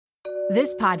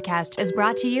This podcast is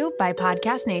brought to you by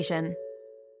Podcast Nation.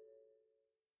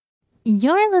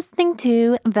 You're listening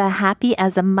to the Happy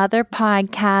as a Mother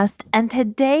podcast, and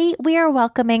today we are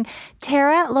welcoming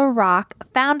Terra LaRock,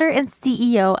 founder and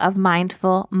CEO of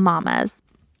Mindful Mamas.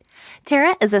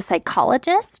 Terra is a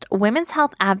psychologist, women's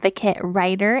health advocate,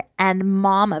 writer, and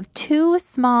mom of 2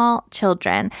 small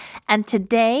children. And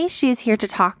today she's here to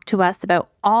talk to us about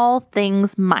all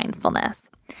things mindfulness.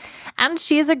 And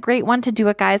she is a great one to do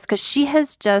it, guys, because she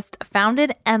has just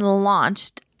founded and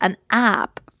launched an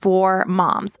app for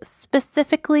moms,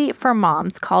 specifically for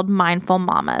moms, called Mindful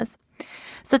Mamas.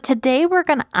 So today we're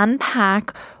going to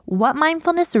unpack what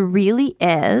mindfulness really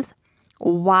is,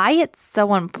 why it's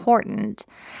so important,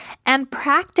 and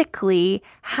practically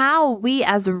how we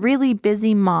as really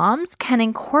busy moms can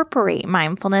incorporate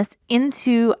mindfulness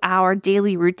into our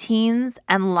daily routines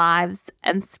and lives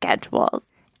and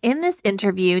schedules. In this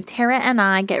interview, Terra and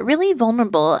I get really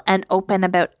vulnerable and open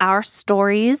about our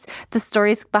stories, the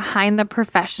stories behind the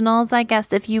professionals, I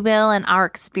guess, if you will, and our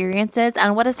experiences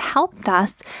and what has helped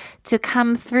us to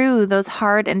come through those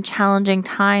hard and challenging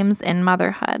times in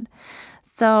motherhood.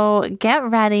 So get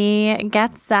ready,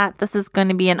 get set. This is going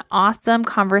to be an awesome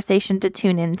conversation to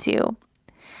tune into.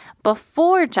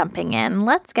 Before jumping in,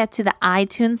 let's get to the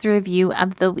iTunes review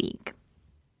of the week.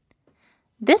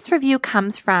 This review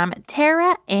comes from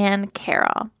Terra and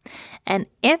Carol, and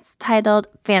it's titled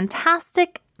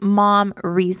Fantastic Mom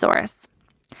Resource.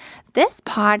 This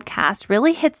podcast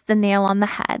really hits the nail on the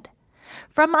head.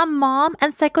 From a mom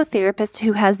and psychotherapist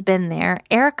who has been there,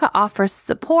 Erica offers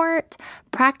support,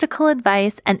 practical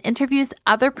advice, and interviews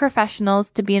other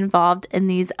professionals to be involved in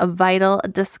these vital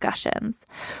discussions.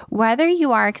 Whether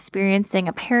you are experiencing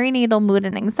a perinatal mood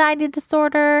and anxiety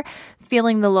disorder,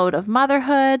 feeling the load of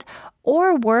motherhood,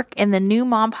 or work in the new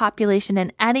mom population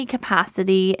in any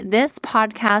capacity, this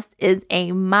podcast is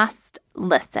a must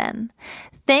listen.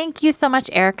 Thank you so much,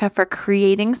 Erica, for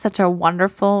creating such a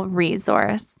wonderful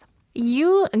resource.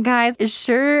 You guys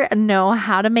sure know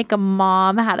how to make a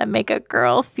mom, how to make a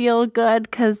girl feel good,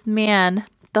 because man,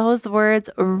 those words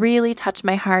really touch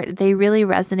my heart. They really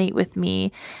resonate with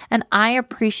me. And I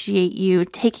appreciate you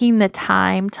taking the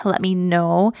time to let me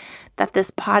know that this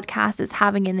podcast is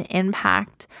having an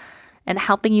impact and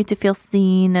helping you to feel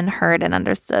seen and heard and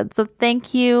understood. So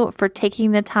thank you for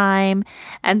taking the time,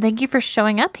 and thank you for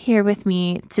showing up here with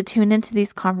me to tune into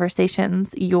these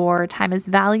conversations. Your time is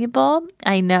valuable,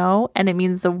 I know, and it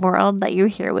means the world that you're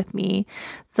here with me.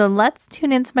 So let's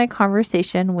tune into my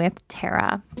conversation with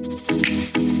Terra.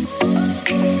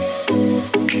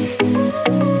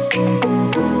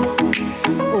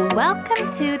 Welcome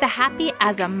to the Happy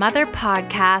as a Mother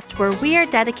podcast, where we are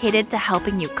dedicated to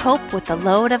helping you cope with the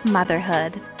load of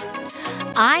motherhood.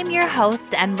 I'm your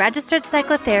host and registered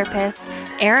psychotherapist,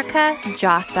 Erica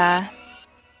Jossa.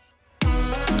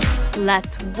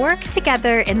 Let's work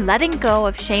together in letting go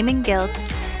of shame and guilt,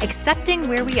 accepting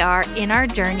where we are in our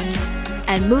journey,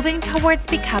 and moving towards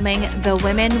becoming the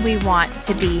women we want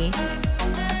to be.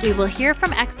 We will hear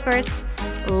from experts,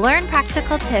 learn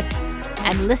practical tips,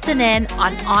 and listen in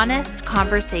on honest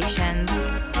conversations.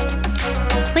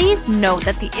 Please note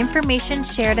that the information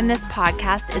shared in this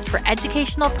podcast is for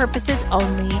educational purposes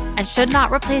only and should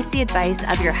not replace the advice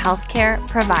of your healthcare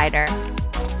provider.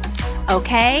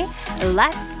 Okay,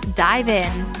 let's dive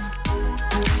in.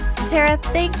 Terra,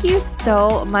 thank you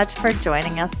so much for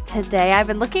joining us today. I've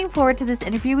been looking forward to this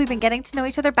interview. We've been getting to know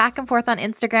each other back and forth on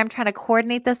Instagram, trying to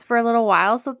coordinate this for a little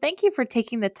while. So thank you for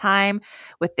taking the time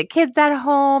with the kids at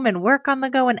home and work on the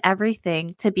go and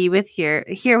everything to be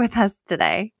here with us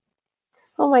today.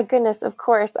 Oh my goodness, of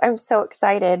course. I'm so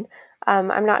excited.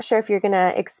 I'm not sure if you're going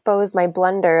to expose my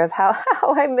blunder of how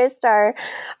I missed our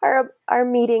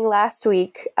meeting last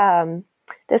week.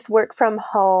 This work from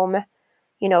home,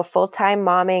 full-time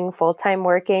momming, full-time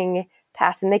working,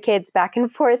 passing the kids back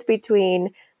and forth between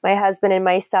my husband and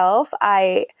myself.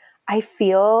 I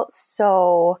feel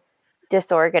so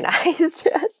disorganized.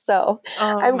 So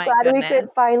I'm glad we could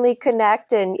finally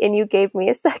connect and you gave me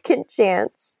a second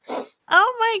chance.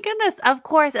 Oh my goodness, of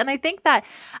course. And I think that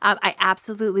I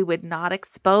absolutely would not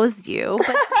expose you, but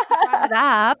since you brought it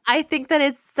up, I think that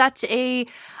it's such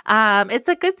it's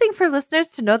a good thing for listeners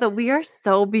to know that we are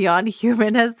so beyond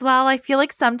human as well. I feel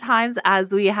like sometimes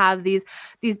as we have these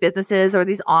businesses or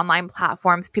these online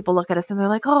platforms, people look at us and they're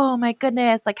like, oh my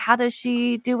goodness, like how does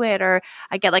she do it? Or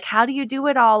I get like, how do you do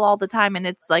it all the time? And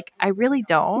it's like, I really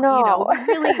don't. No.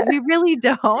 We really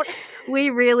don't. We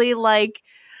really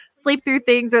sleep through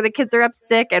things, or the kids are up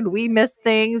sick and we miss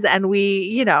things, and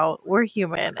we're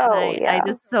human. And Oh, I yeah.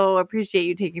 just so appreciate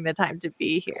you taking the time to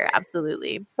be here.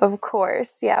 Absolutely. Of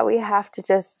course. Yeah, we have to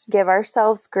just give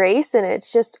ourselves grace, and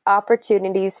it's just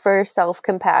opportunities for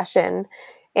self-compassion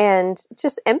and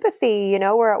just empathy.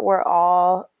 We're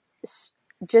all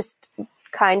just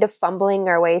kind of fumbling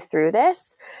our way through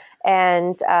this.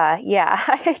 And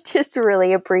I just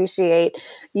really appreciate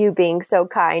you being so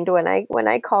kind when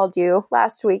I called you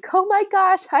last week. Oh my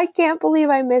gosh, I can't believe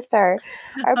I missed our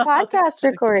podcast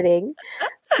recording.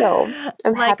 So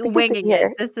I'm Like happy to be winging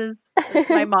here. it. It's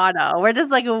my motto. We're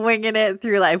just like winging it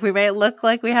through life. We may look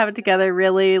like we have it together.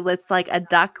 Really, it's like a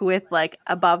duck with like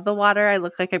above the water. I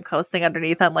look like I'm coasting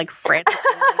underneath. I'm like frantically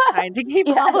trying to keep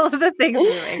all of the things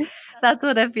moving. That's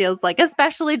what it feels like,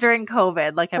 especially during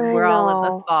COVID. Like we're all in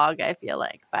this fog, I feel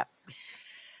like. But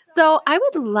so I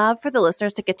would love for the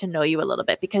listeners to get to know you a little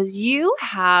bit, because you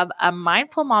have a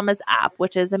Mindful Mamas app,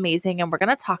 which is amazing. And we're going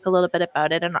to talk a little bit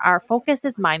about it. And our focus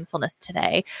is mindfulness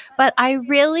today. But I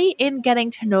really, in getting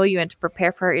to know you and to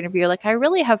prepare for our interview, like I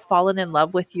really have fallen in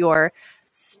love with your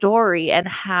story and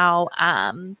how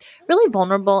really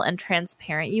vulnerable and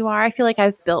transparent you are. I feel like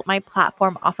I've built my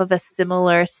platform off of a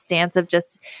similar stance of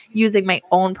just using my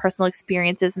own personal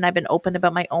experiences, and I've been open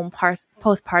about my own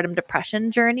postpartum depression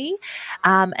journey,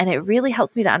 and it really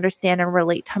helps me to understand and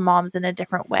relate to moms in a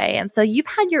different way. And so you've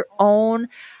had your own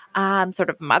sort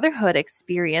of motherhood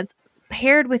experience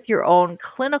paired with your own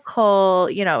clinical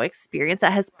experience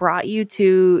that has brought you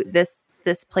to this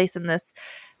place and this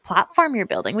platform you're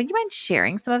building. Would you mind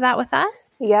sharing some of that with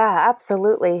us? Yeah,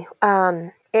 absolutely.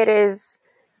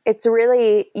 It's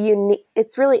really unique.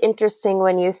 It's really interesting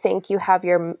when you think you have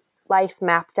your life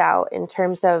mapped out in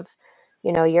terms of,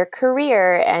 your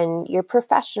career and your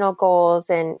professional goals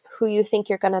and who you think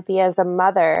you're going to be as a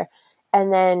mother.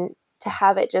 And then to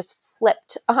have it just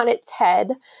flipped on its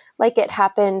head, like it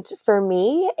happened for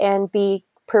me, and be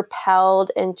propelled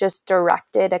and just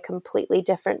directed a completely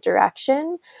different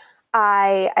direction.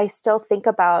 I still think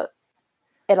about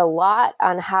it a lot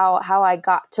on how I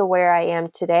got to where I am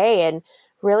today. And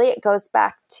really it goes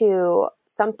back to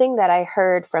something that I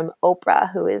heard from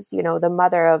Oprah, who is, the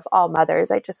mother of all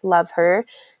mothers. I just love her.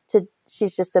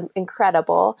 She's just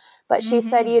incredible. But she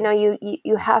said,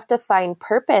 you have to find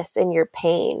purpose in your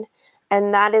pain.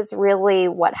 And that is really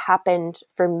what happened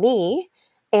for me.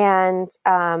 And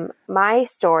my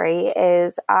story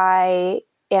is I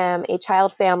am a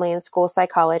child, family, and school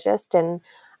psychologist, and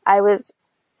I was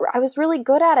really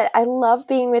good at it. I love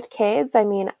being with kids. I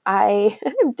mean, I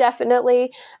am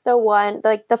definitely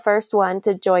the first one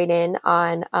to join in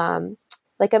on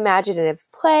like imaginative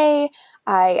play.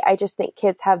 I just think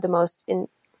kids have the most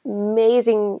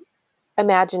amazing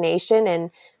imagination,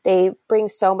 and they bring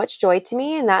so much joy to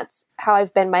me. And that's how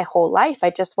I've been my whole life.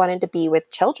 I just wanted to be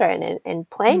with children and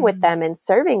playing with them and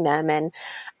serving them. And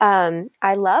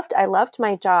I loved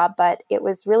my job, but it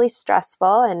was really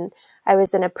stressful, and I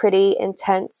was in a pretty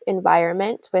intense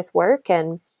environment with work,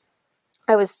 and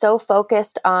I was so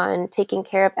focused on taking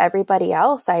care of everybody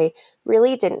else. I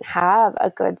really didn't have a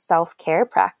good self-care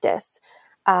practice.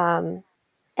 And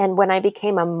when I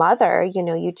became a mother,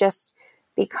 you just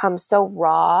become so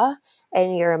raw,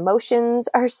 and your emotions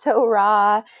are so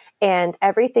raw, and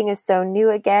everything is so new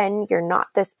again. You're not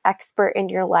this expert in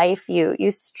your life.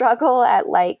 You struggle at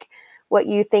like what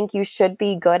you think you should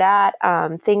be good at.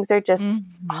 Things are just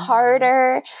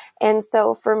harder. And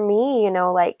so for me,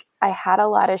 like I had a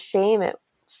lot of shame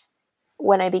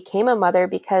when I became a mother,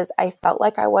 because I felt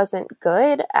like I wasn't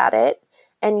good at it.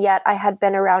 And yet I had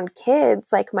been around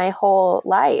kids like my whole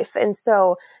life. And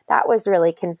so that was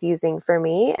really confusing for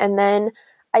me. And then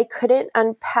I couldn't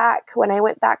unpack when I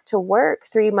went back to work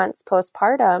 3 months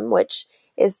postpartum, which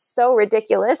is so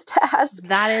ridiculous to ask.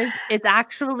 It's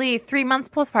actually 3 months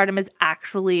postpartum is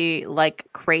actually like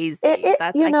crazy.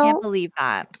 I can't believe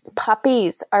that.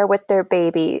 Puppies are with their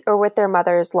baby or with their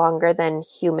mothers longer than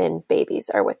human babies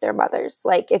are with their mothers.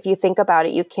 Like if you think about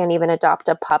it, you can't even adopt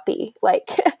a puppy. Like,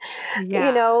 for and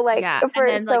then, so like,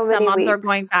 many some moms weeks. are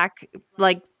going back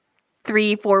like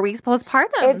 3-4 weeks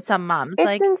postpartum. Some moms,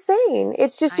 it's insane.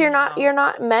 It's just you're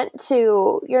not meant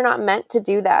to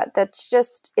do that.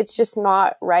 It's just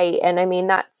not right. And I mean,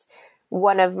 that's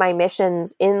one of my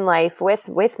missions in life with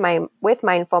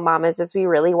Mindful Mamas, is we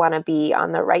really want to be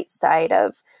on the right side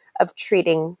of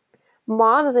treating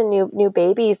moms and new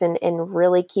babies and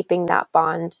really keeping that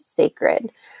bond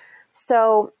sacred.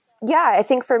 So yeah, I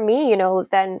think for me,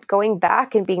 then going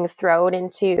back and being thrown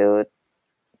into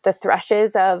the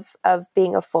threshes of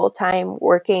being a full-time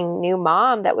working new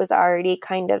mom that was already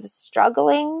kind of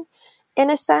struggling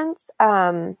in a sense,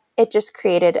 it just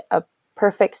created a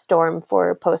perfect storm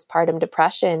for postpartum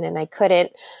depression. And I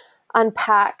couldn't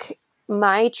unpack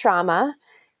my trauma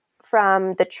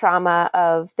from the trauma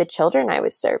of the children I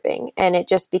was serving. And it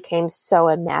just became so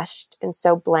enmeshed and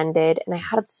so blended. And I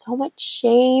had so much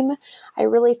shame. I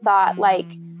really thought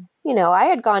I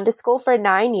had gone to school for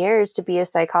 9 years to be a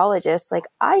psychologist. Like,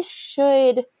 I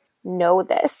should know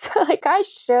this. Like, I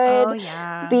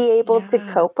should be able to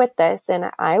cope with this. And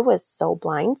I was so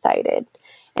blindsided.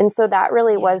 And so that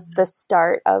really was the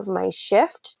start of my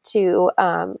shift to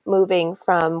moving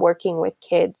from working with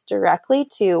kids directly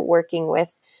to working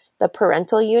with the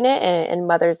parental unit and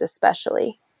mothers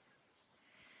especially.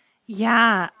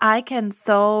 Yeah, I can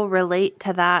so relate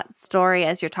to that story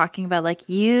as you're talking about, like,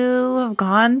 you have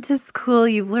gone to school,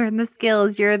 you've learned the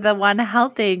skills, you're the one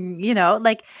helping,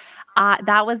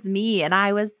 that was me. And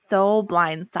I was so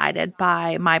blindsided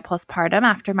by my postpartum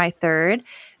after my third,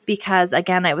 because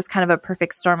again, it was kind of a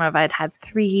perfect storm of I'd had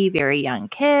 3 very young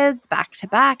kids back to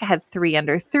back. I had 3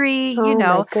 under 3,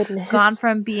 my goodness. Gone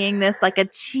from being this like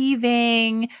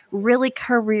achieving, really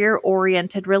career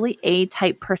oriented, really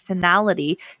A-type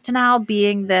personality to now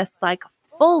being this like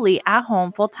fully at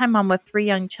home, full-time mom with 3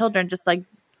 young children, just like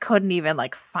couldn't even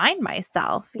like find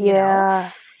myself, you know,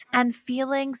 and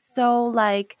feeling so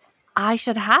like I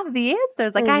should have the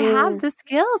answers. Like I have the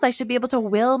skills. I should be able to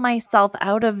will myself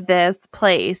out of this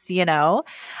place, Or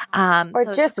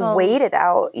so just wait it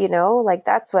out, like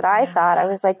that's what I thought. I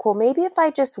was like, well, maybe if I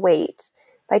just wait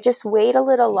a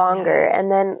little longer,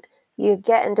 and then you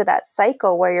get into that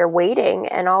cycle where you're waiting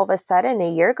and all of a sudden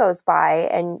a year goes by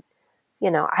and,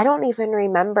 I don't even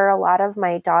remember a lot of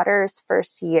my daughter's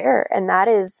first year. And that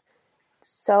is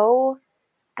so,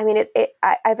 I mean,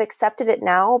 I've accepted it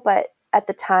now, but at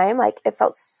the time, like it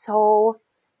felt so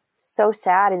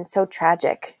sad and so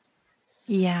tragic.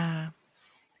 Yeah.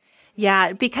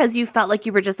 Yeah. Because you felt like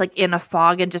you were just like in a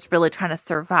fog and just really trying to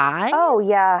survive. Oh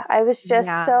yeah. I was just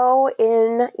so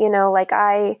in, like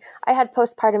I had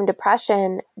postpartum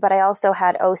depression, but I also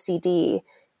had OCD.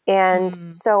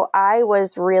 And so I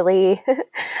was really,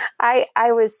 I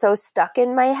was so stuck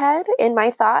in my head, in my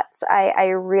thoughts. I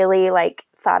really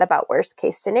thought about worst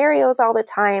case scenarios all the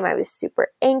time. I was super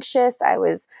anxious. I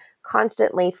was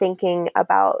constantly thinking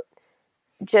about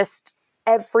just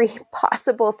every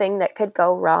possible thing that could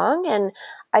go wrong. And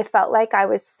I felt like I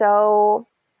was so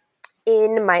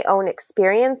in my own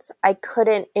experience, I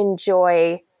couldn't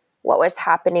enjoy what was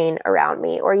happening around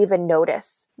me or even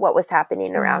notice what was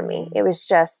happening around me. It was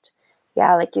just,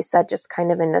 like you said, just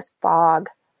kind of in this fog,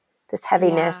 this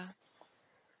heaviness.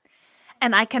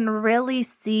 And I can really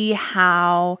see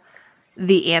how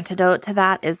the antidote to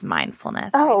that is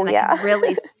mindfulness. Oh, right? And I can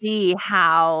really see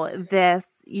how this,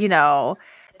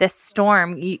 this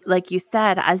storm, like you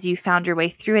said, as you found your way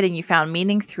through it and you found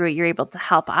meaning through it, you're able to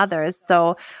help others.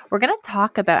 So we're going to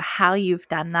talk about how you've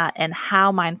done that and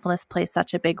how mindfulness plays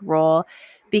such a big role,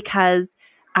 because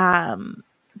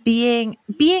being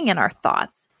in our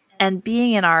thoughts and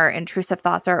being in our intrusive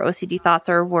thoughts, our OCD thoughts,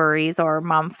 or worries, or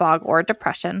mom fog, or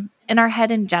depression in our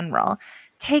head in general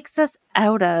takes us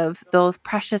out of those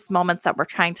precious moments that we're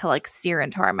trying to sear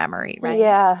into our memory, right?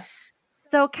 Yeah.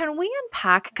 So can we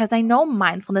unpack, because I know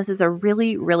mindfulness is a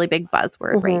really, really big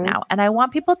buzzword right now. And I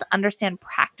want people to understand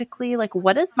practically,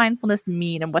 what does mindfulness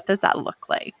mean and what does that look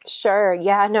like? Sure.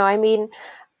 Yeah. No, I mean,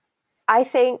 I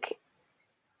think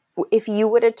if you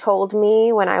would have told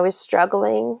me when I was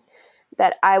struggling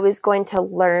that I was going to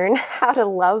learn how to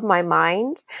love my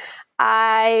mind,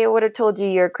 I would have told you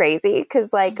you're crazy,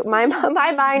 because my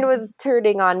mind was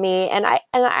turning on me, and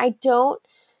I don't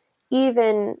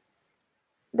even.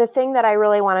 The thing that I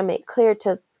really want to make clear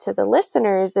to the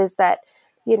listeners is that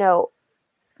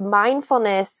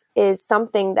mindfulness is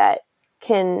something that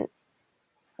can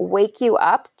wake you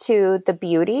up to the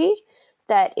beauty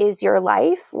that is your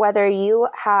life, whether your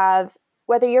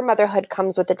motherhood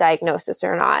comes with a diagnosis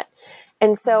or not.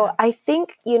 And so I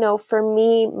think, for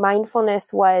me,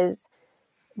 mindfulness was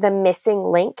the missing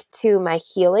link to my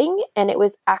healing. And it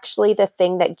was actually the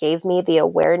thing that gave me the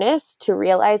awareness to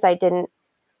realize I didn't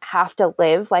have to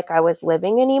live like I was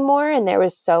living anymore. And there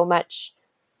was so much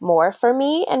more for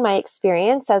me and my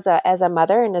experience as a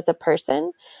mother and as a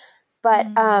person. But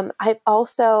I've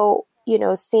also,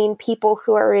 seen people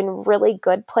who are in really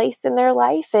good place in their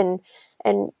life and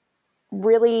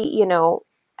really,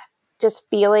 just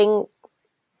feeling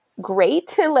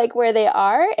great, where they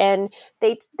are, and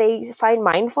they find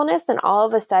mindfulness, and all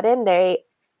of a sudden they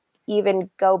even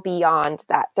go beyond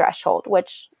that threshold,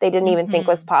 which they didn't even think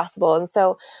was possible. And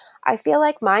so I feel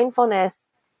like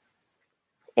mindfulness,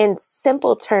 in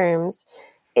simple terms,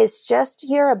 is just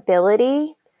your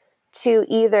ability to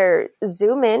either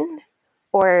zoom in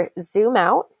or zoom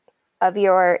out of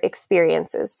your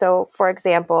experiences. So for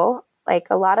example, like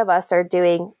a lot of us are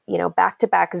doing,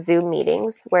 back-to-back Zoom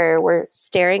meetings where we're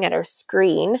staring at our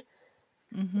screen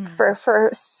for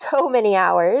so many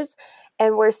hours,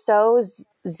 and we're so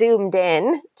zoomed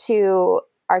in to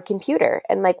our computer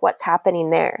and like what's happening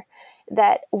there,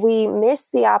 that we miss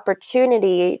the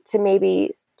opportunity to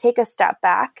maybe take a step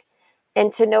back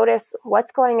and to notice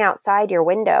what's going outside your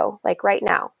window, like right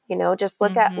now. Just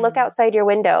look outside your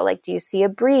window. Like, do you see a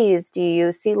breeze? Do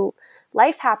you see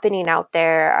life happening out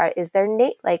there? Is there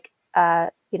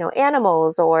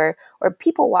animals or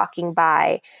people walking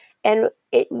by? And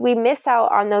we miss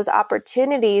out on those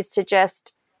opportunities to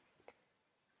just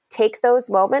take those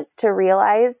moments to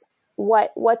realize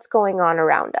what's going on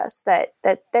around us, that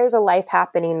there's a life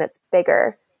happening that's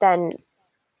bigger than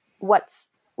what's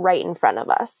right in front of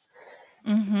us.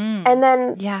 And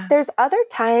then there's other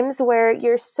times where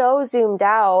you're so zoomed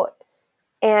out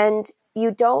and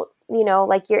you don't,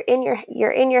 like you're in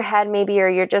your head maybe, or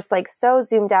you're just like so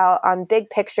zoomed out on big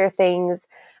picture things,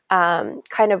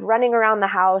 kind of running around the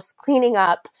house, cleaning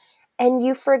up, and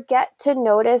you forget to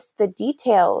notice the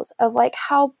details of like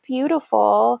how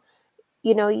beautiful,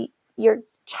 your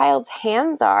child's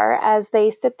hands are as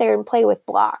they sit there and play with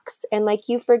blocks. And like,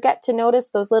 you forget to notice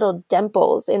those little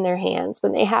dimples in their hands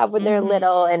when they're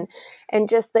little, and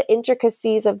just the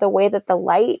intricacies of the way that the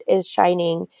light is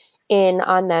shining in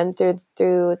on them through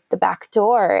the back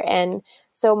door. And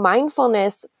so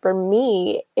mindfulness for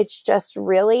me, it's just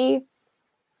really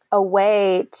a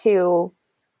way to,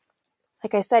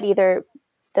 like I said, either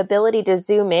the ability to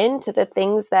zoom in to the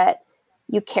things that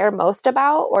you care most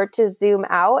about, or to zoom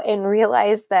out and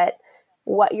realize that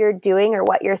what you're doing or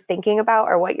what you're thinking about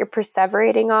or what you're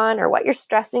perseverating on or what you're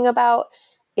stressing about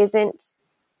isn't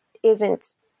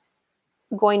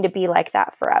going to be like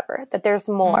that forever, that there's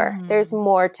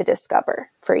more to discover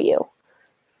for you.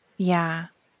 Yeah.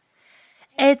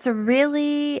 It's a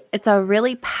really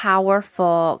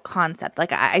powerful concept.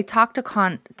 Like I talk to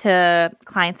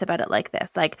clients about it like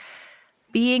this, like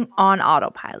being on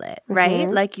autopilot,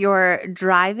 right? Like you're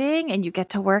driving and you get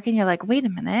to work and you're like, wait a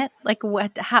minute, like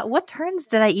what turns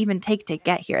did I even take to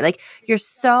get here? Like you're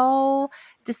so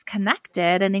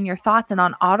disconnected and in your thoughts and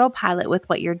on autopilot with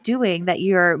what you're doing that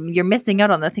you're missing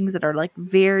out on the things that are like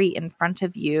very in front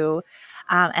of you.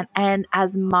 And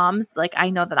as moms, like I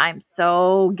know that I'm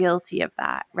so guilty of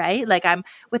that, right? Like I'm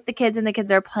with the kids and the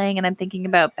kids are playing and I'm thinking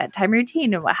about bedtime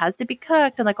routine and what has to be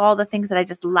cooked and like all the things that I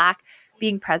just lack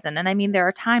being present. And I mean, there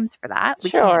are times for that. We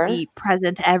can't be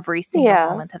present every single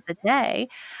moment of the day.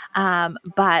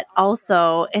 But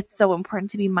also it's so important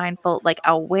to be mindful, like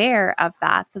aware of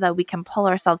that so that we can pull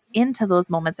ourselves into those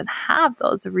moments and have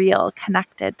those real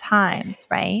connected times,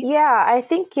 right? Yeah, I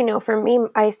think, for me,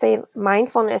 I say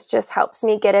mindfulness just helps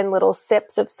me get in little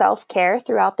sips of self-care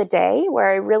throughout the day where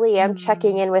I really am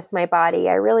checking in with my body.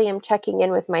 I really am checking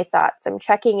in with my thoughts. I'm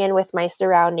checking in with my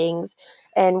surroundings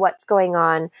and what's going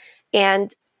on.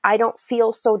 And I don't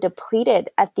feel so depleted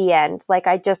at the end. Like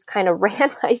I just kind of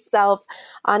ran myself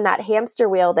on that hamster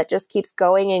wheel that just keeps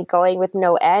going and going with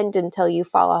no end until you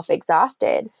fall off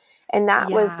exhausted. And that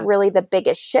was really the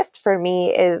biggest shift for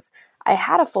me. Is I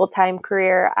had a full-time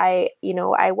career. I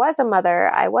was a mother.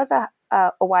 I was a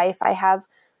wife. I have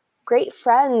great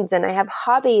friends and I have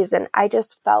hobbies. And I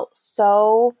just felt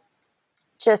so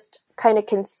just kind of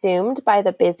consumed by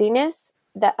the busyness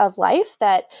of life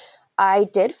that I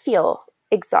did feel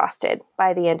exhausted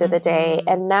by the end of the day.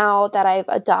 And now that I've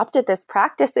adopted this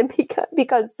practice and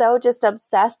become so just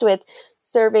obsessed with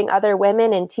serving other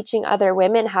women and teaching other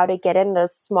women how to get in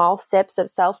those small sips of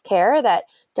self-care that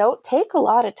don't take a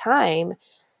lot of time,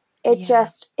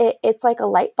 it's like a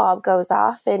light bulb goes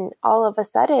off and all of a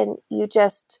sudden you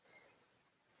just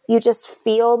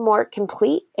feel more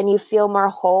complete and you feel more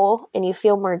whole and you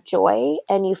feel more joy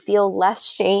and you feel less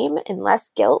shame and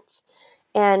less guilt.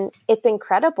 And it's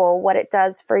incredible what it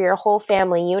does for your whole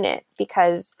family unit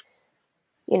because,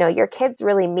 your kids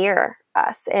really mirror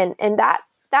us. And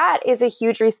that is a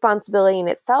huge responsibility in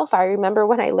itself. I remember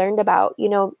when I learned about,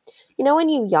 when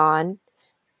you yawn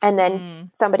and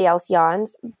then somebody else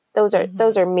yawns, those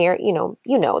are mirror,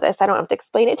 this, I don't have to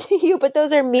explain it to you, but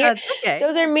those are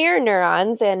mirror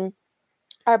neurons, and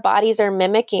our bodies are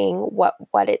mimicking what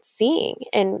it's seeing.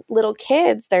 And little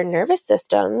kids, their nervous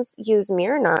systems use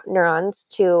mirror neurons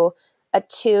to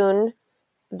attune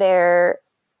their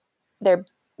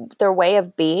way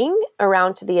of being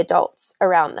around to the adults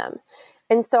around them.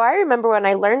 And so I remember when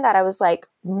I learned that, I was like,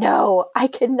 no, I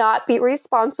cannot be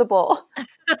responsible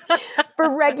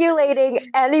for regulating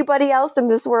anybody else in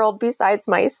this world besides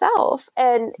myself.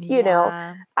 And,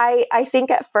 Yeah. I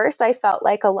think at first I felt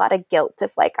like a lot of guilt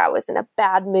if like I was in a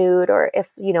bad mood, or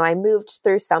if, I moved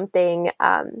through something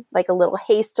like a little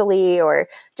hastily or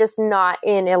just not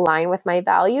in line with my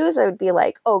values. I would be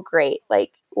like, oh, great.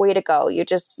 Like, way to go. You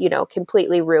just,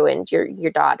 completely ruined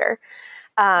your daughter.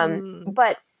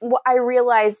 But I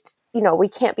realized, we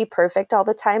can't be perfect all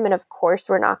the time. And of course,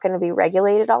 we're not going to be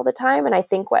regulated all the time. And I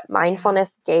think what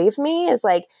mindfulness gave me is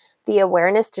like the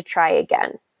awareness to try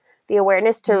again, the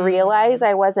awareness to realize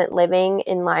I wasn't living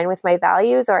in line with my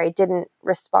values, or I didn't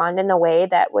respond in a way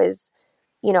that was,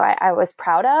 I was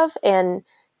proud of, and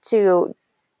to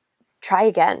try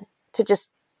again, to just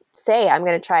say, I'm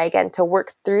going to try again, to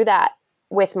work through that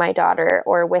with my daughter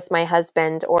or with my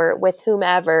husband or with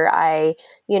whomever I,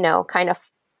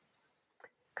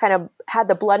 kind of had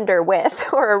the blunder with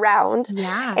or around,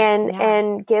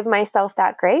 and give myself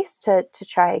that grace to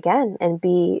try again and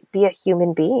be a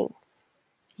human being.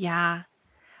 Yeah.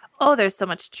 Oh, there's so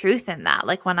much truth in that.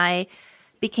 Like when I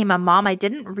became a mom, I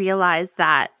didn't realize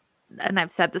that, and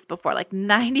I've said this before, like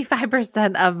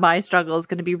 95% of my struggle is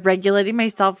going to be regulating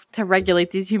myself to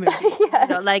regulate these human beings.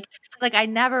 Yes. Like I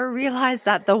never realized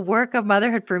that the work of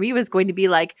motherhood for me was going to be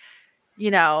like,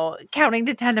 counting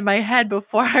to 10 in my head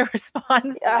before I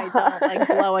respond, so I don't like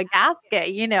blow a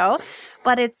gasket,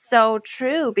 But it's so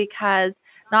true, because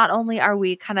not only are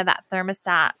we kind of that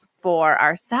thermostat for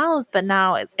ourselves, but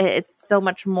now it's so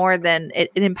much more than it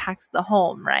impacts the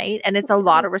home, right? And it's a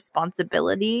lot of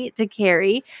responsibility to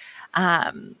carry.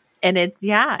 And it's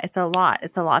a lot.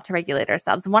 It's a lot to regulate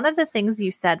ourselves. One of the things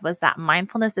you said was that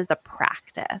mindfulness is a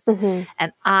practice.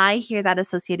 And I hear that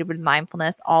associated with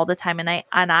mindfulness all the time. And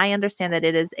I understand that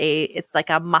it's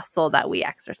like a muscle that we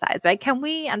exercise, right? Can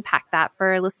we unpack that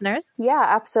for listeners? Yeah,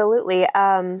 absolutely.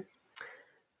 Well,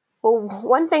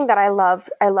 one thing that I love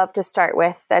to start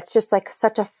with, that's just like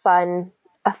such a fun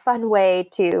way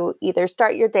to either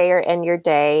start your day or end your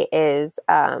day, is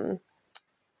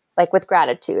like with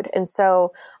gratitude. And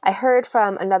so I heard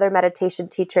from another meditation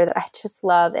teacher that I just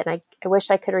love, and I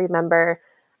wish I could remember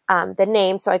the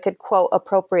name so I could quote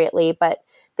appropriately, but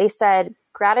they said,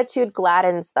 gratitude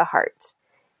gladdens the heart.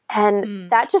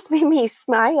 And that just made me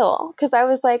smile, because I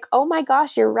was like, oh my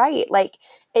gosh, you're right. Like,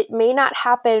 it may not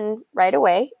happen right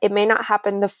away. It may not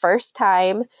happen the first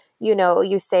time,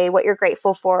 you say what you're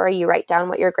grateful for, or you write down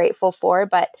what you're grateful for.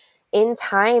 But in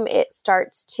time, it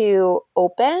starts to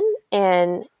open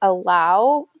and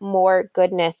allow more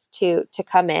goodness to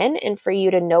come in, and for you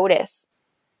to notice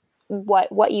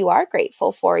what you are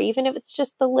grateful for, even if it's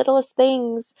just the littlest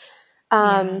things.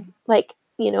 Like,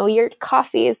 your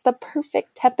coffee is the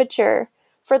perfect temperature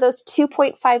for those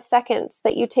 2.5 seconds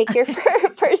that you take your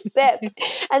first sip,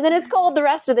 and then it's cold the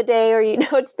rest of the day, or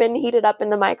it's been heated up in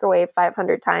the microwave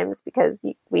 500 times because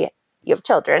you have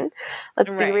children.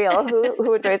 Let's be real.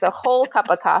 Who enjoys a whole cup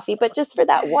of coffee? But just for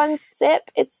that one sip,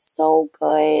 it's so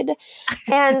good.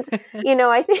 And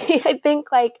I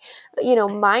think like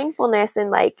mindfulness and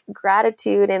like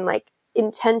gratitude and like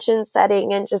intention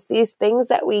setting and just these things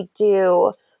that we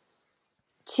do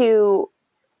to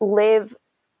live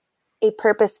a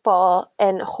purposeful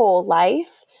and whole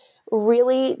life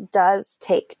really does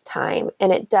take time,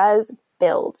 and it does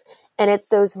build. And it's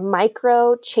those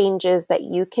micro changes that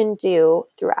you can do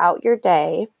throughout your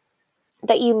day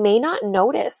that you may not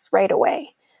notice right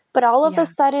away. But all of a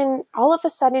sudden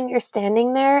you're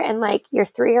standing there, and like your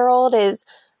 3-year-old is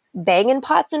banging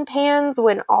pots and pans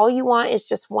when all you want is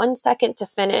just 1 second to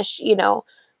finish,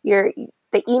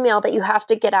 the email that you have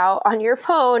to get out on your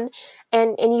phone.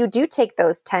 And you do take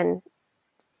those 10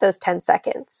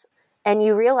 seconds, and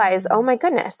you realize, oh my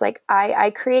goodness, like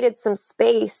I created some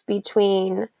space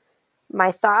between my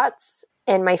thoughts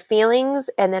and my feelings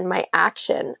and then my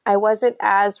action. I wasn't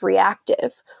as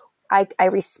reactive. I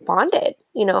responded,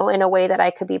 in a way that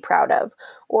I could be proud of.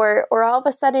 Or all of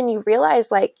a sudden you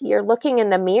realize, like, you're looking in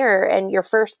the mirror and your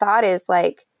first thought is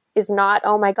not,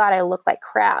 oh my God, I look like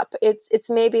crap. It's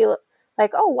maybe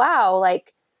like, oh wow,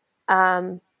 like,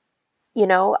 hi,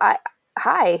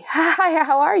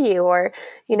 how are you? Or,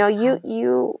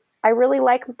 I really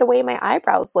like the way my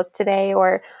eyebrows look today,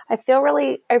 or I feel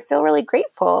really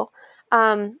grateful.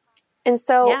 And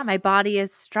so, my body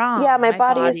is strong. Yeah, my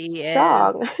body is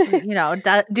strong.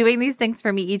 Doing these things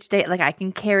for me each day. Like, I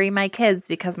can carry my kids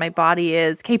because my body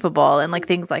is capable, and like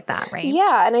things like that, right?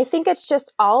 Yeah. And I think it's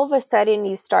just all of a sudden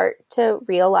you start to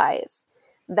realize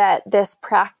that this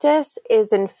practice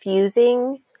is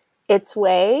infusing its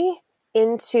way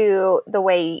into the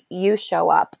way you show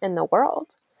up in the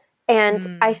world.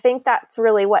 And I think that's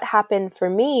really what happened for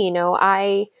me. You know,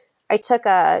 I took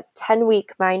a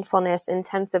 10-week mindfulness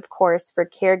intensive course for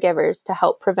caregivers to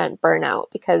help prevent burnout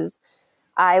because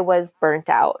I was burnt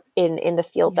out in the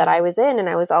field that I was in. And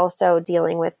I was also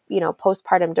dealing with, you know,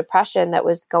 postpartum depression that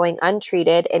was going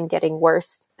untreated and getting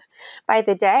worse by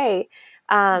the day.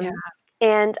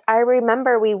 And I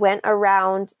remember we went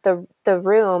around the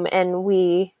room and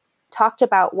we talked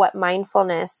about what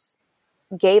mindfulness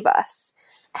gave us.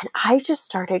 And I just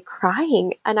started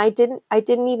crying, and I didn't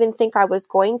even think I was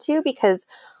going to, because,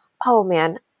 oh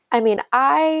man, I mean,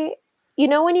 you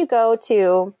know, when you go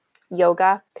to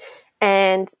yoga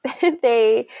and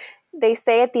they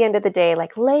say at the end of the day,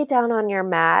 like, lay down on your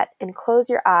mat and close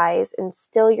your eyes and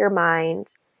still your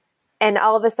mind. And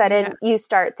all of a sudden you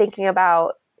start thinking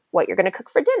about what you're going to cook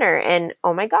for dinner. And,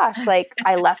 oh my gosh, like,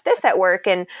 I left this at work,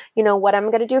 and, you know, what I'm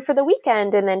going to do for the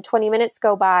weekend. And then 20 minutes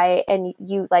go by and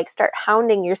you like start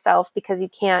hounding yourself because you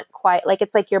can't quite, like,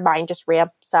 it's like your mind just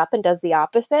ramps up and does the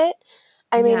opposite.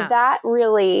 I mean, that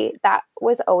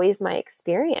was always my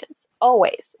experience.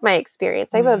 Always my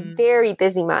experience. I have a very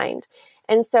busy mind.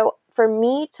 And so for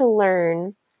me to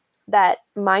learn that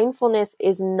mindfulness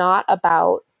is not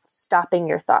about stopping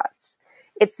your thoughts,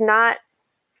 it's not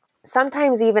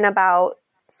sometimes even about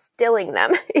stilling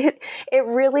them. It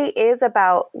really is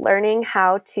about learning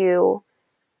how to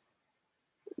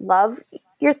love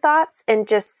your thoughts and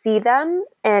just see them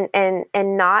and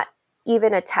not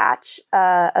even attach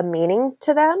a meaning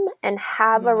to them, and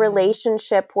have a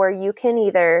relationship where you can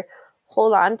either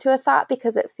hold on to a thought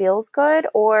because it feels good,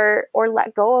 or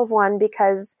let go of one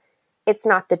because it's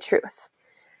not the truth.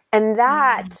 And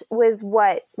that was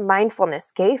what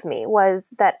mindfulness gave me, was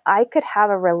that I could have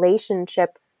a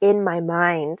relationship in my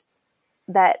mind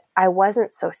that I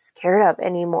wasn't so scared of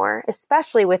anymore,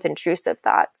 especially with intrusive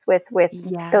thoughts, with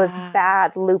those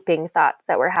bad looping thoughts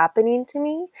that were happening to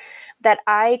me, that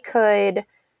I could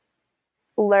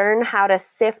learn how to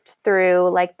sift through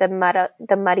like the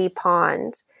muddy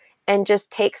pond and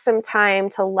just take some time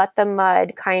to let the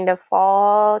mud kind of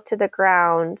fall to the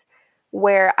ground,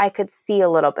 where I could see a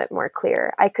little bit more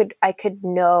clear. I could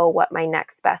know what my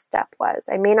next best step was.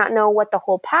 I may not know what the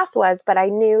whole path was, but I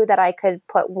knew that I could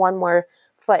put one more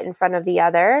foot in front of the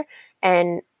other,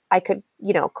 and I could,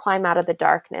 you know, climb out of the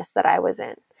darkness that I was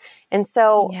in. And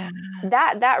so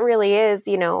that really is,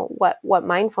 you know, what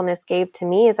mindfulness gave to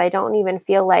me, is I don't even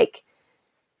feel like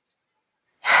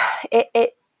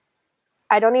it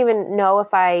I don't even know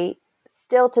if I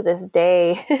still to this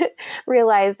day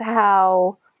realize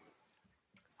how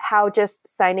just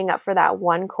signing up for that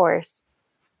one course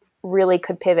really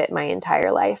could pivot my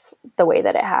entire life the way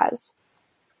that it has.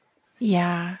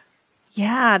 Yeah.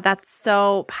 Yeah, that's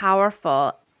so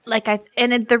powerful.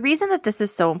 The reason that this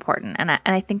is so important, and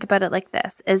I think about it like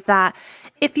this, is that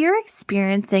if you're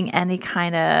experiencing any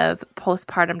kind of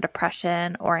postpartum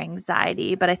depression or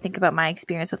anxiety, but I think about my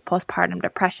experience with postpartum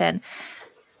depression,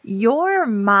 your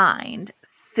mind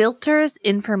filters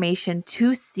information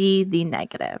to see the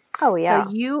negative. Oh, yeah.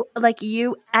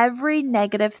 So every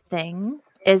negative thing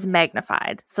is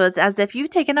magnified. So it's as if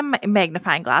you've taken a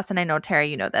magnifying glass, and I know, Terra,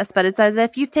 you know this, but it's as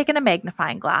if you've taken a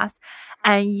magnifying glass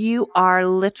and you are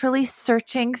literally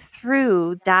searching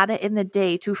through data in the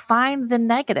day to find the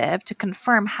negative, to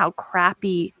confirm how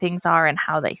crappy things are and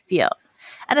how they feel.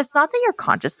 And it's not that you're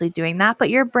consciously doing that, but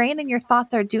your brain and your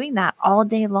thoughts are doing that all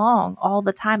day long, all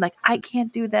the time. Like, I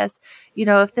can't do this. You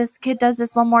know, if this kid does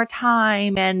this one more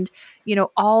time, and, you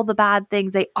know, all the bad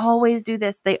things, they always do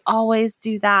this, they always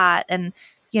do that. And,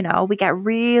 you know, we get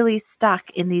really stuck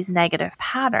in these negative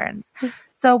patterns.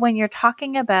 So when you're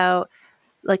talking about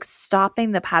like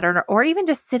stopping the pattern, or even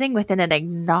just sitting within it,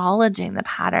 acknowledging the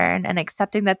pattern and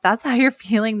accepting that that's how you're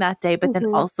feeling that day, but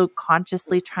then also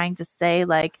consciously trying to say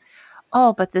like,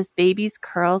 oh, but this baby's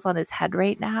curls on his head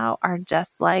right now are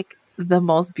just like the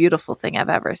most beautiful thing I've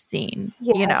ever seen,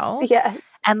 you know?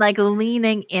 Yes. And like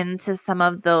leaning into some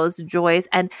of those joys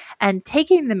and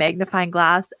taking the magnifying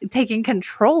glass, taking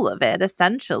control of it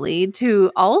essentially,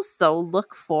 to also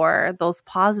look for those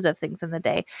positive things in the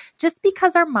day. Just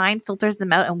because our mind filters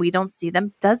them out and we don't see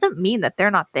them doesn't mean that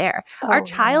they're not there. Our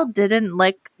child didn't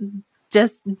like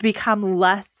just become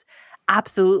less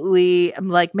absolutely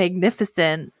like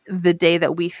magnificent the day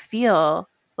that we feel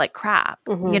like crap,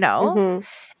 you know?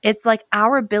 It's like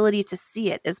our ability to see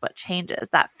it is what changes.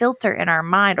 That filter in our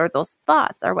mind, or those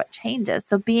thoughts, are what changes.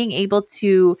 So being able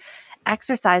to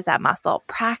exercise that muscle,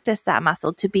 practice that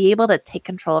muscle, to be able to take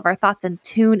control of our thoughts and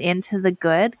tune into the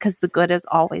good, because the good is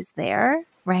always there,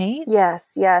 right?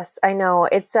 Yes, I know.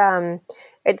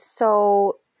 It's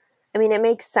so, I mean, it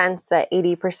makes sense that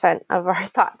 80% of our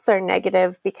thoughts are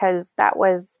negative, because that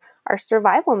was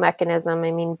survival mechanism.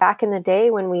 I mean, back in the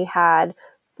day when we had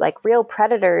like real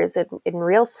predators and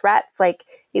real threats, like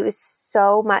it was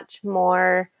so much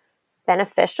more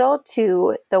beneficial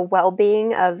to the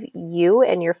well-being of you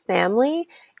and your family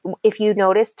if you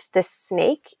noticed the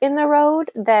snake in the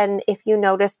road than if you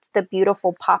noticed the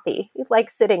beautiful poppy like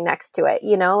sitting next to it,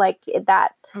 like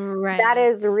that. Right. That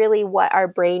is really what our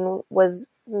brain was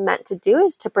meant to do,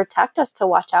 is to protect us, to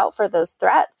watch out for those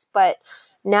threats. But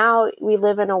now we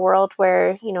live in a world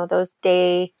where, those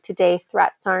day-to-day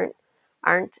threats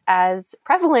aren't as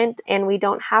prevalent, and we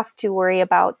don't have to worry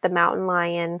about the mountain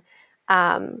lion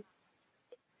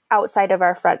outside of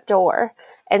our front door.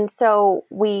 And so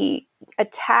we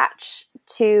attach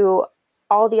to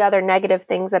all the other negative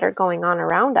things that are going on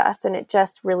around us, and it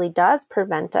just really does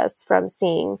prevent us from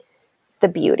seeing the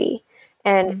beauty.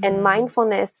 And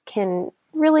mindfulness can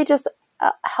really just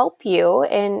help you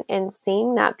in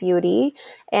seeing that beauty,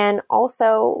 and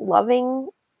also loving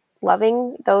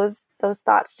those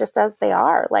thoughts just as they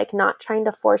are, like not trying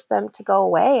to force them to go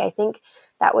away. I think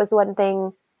that was one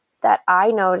thing that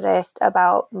I noticed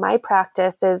about my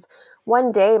practice is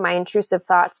one day my intrusive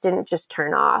thoughts didn't just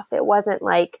turn off. It wasn't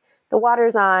like the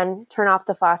water's on, turn off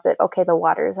the faucet, okay, the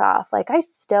water's off. Like I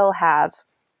still have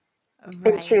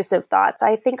intrusive thoughts.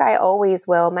 I think I always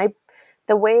will.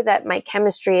 The way that my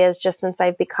chemistry is, just since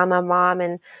I've become a mom,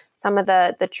 and some of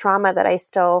the trauma that I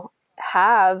still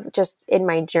have just in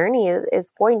my journey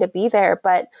is going to be there.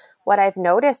 But what I've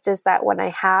noticed is that when I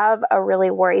have a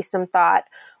really worrisome thought,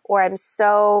 or I'm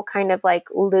so kind of like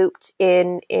looped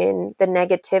in the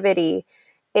negativity,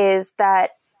 is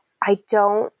that I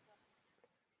don't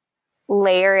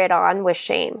layer it on with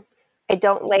shame. I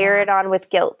don't layer it on with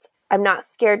guilt. I'm not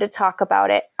scared to talk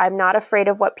about it. I'm not afraid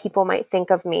of what people might think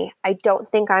of me. I don't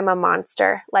think I'm a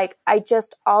monster. Like I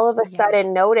just all of a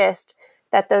sudden noticed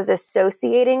that those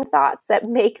associating thoughts that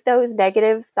make those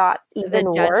negative thoughts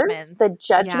even worse, the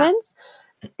judgments,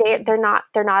 they're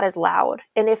not as loud.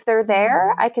 And if they're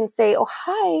there, I can say, oh,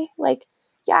 hi, like,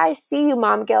 yeah, I see you,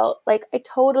 mom guilt. Like I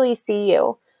totally see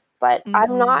you, but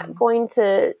I'm not going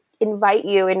to invite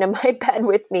you into my bed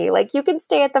with me. Like you can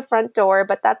stay at the front door,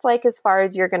 but that's like as far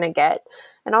as you're going to get.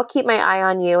 And I'll keep my eye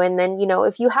on you. And then,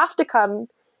 if you have to come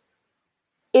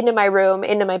into my room,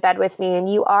 into my bed with me, and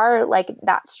you are like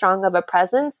that strong of a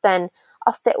presence, then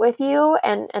I'll sit with you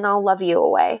and I'll love you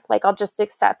away. Like I'll just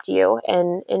accept you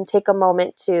and take a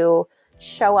moment to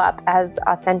show up as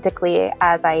authentically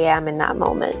as I am in that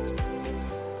moment.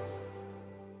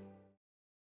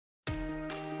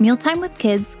 Mealtime with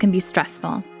kids can be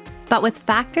stressful, but with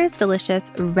Factor's delicious,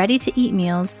 ready-to-eat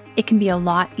meals, it can be a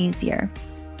lot easier.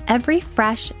 Every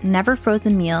fresh, never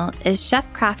frozen meal is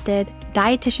chef-crafted,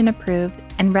 dietitian approved,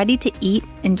 and ready to eat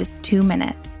in just 2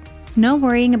 minutes. No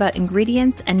worrying about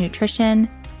ingredients and nutrition,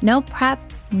 no prep,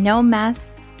 no mess,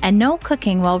 and no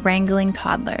cooking while wrangling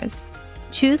toddlers.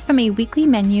 Choose from a weekly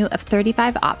menu of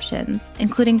 35 options,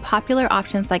 including popular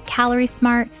options like Calorie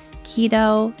Smart,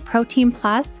 Keto, Protein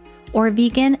Plus, or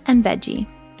Vegan and Veggie.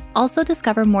 Also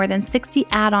discover more than 60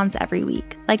 add-ons every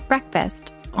week, like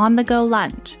breakfast, on-the-go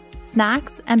lunch,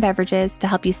 snacks, and beverages to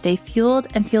help you stay fueled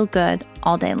and feel good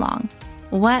all day long.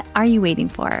 What are you waiting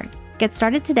for? Get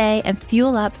started today and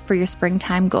fuel up for your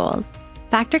springtime goals.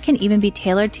 Factor can even be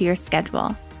tailored to your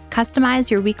schedule.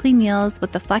 Customize your weekly meals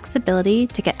with the flexibility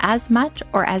to get as much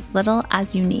or as little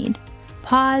as you need.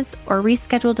 Pause or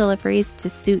reschedule deliveries to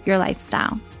suit your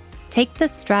lifestyle. Take the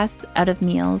stress out of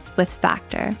meals with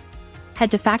Factor.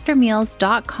 Head to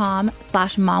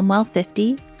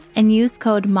factormeals.com/momwell50 and use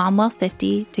code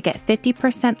momwell50 to get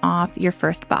 50% off your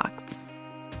first box.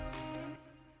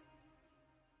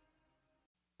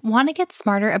 Want to get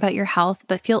smarter about your health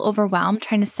but feel overwhelmed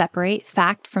trying to separate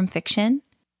fact from fiction?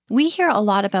 We hear a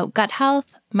lot about gut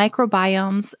health,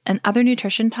 microbiomes, and other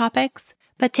nutrition topics,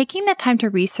 but taking the time to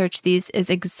research these is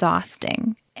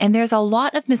exhausting, and there's a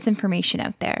lot of misinformation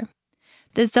out there.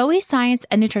 The Zoe Science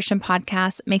and Nutrition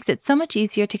podcast makes it so much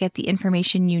easier to get the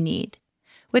information you need.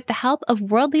 With the help of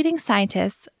world-leading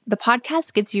scientists, the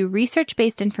podcast gives you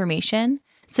research-based information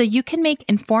so you can make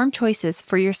informed choices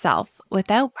for yourself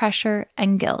without pressure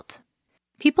and guilt.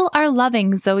 People are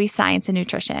loving Zoe Science and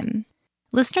Nutrition.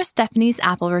 Listener Stephanie's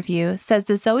Apple review says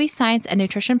the Zoe Science and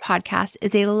Nutrition podcast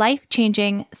is a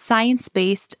life-changing,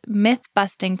 science-based,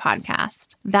 myth-busting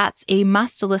podcast. That's a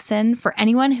must-listen for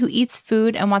anyone who eats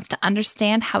food and wants to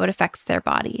understand how it affects their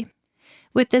body.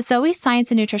 With the Zoe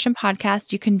Science and Nutrition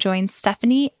podcast, you can join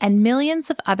Stephanie and millions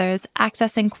of others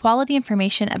accessing quality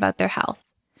information about their health.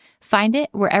 Find it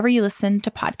wherever you listen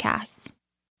to podcasts.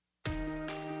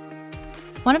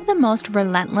 One of the most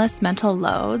relentless mental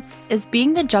loads is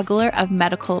being the juggler of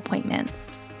medical appointments.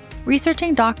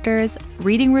 Researching doctors,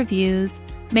 reading reviews,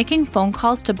 making phone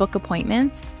calls to book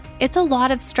appointments, it's a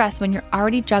lot of stress when you're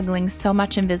already juggling so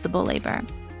much invisible labor.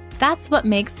 That's what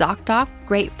makes ZocDoc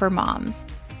great for moms.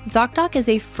 ZocDoc is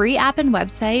a free app and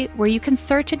website where you can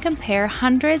search and compare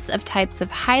hundreds of types of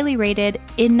highly rated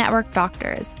in-network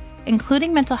doctors,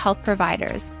 including mental health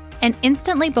providers, and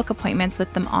instantly book appointments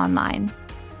with them online.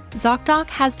 ZocDoc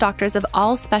has doctors of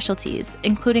all specialties,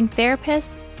 including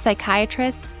therapists,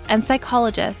 psychiatrists, and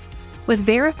psychologists, with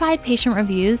verified patient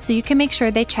reviews so you can make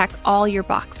sure they check all your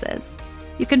boxes.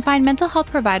 You can find mental health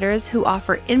providers who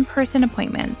offer in-person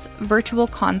appointments, virtual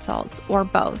consults, or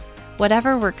both,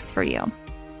 whatever works for you.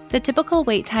 The typical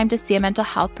wait time to see a mental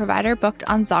health provider booked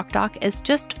on ZocDoc is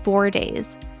just 4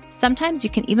 days. Sometimes you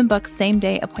can even book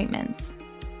same-day appointments.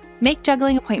 Make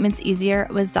juggling appointments easier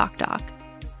with ZocDoc.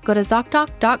 Go to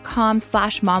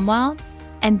ZocDoc.com/momwell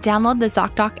and download the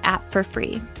ZocDoc app for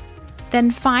free. Then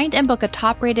find and book a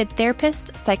top-rated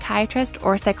therapist, psychiatrist,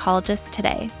 or psychologist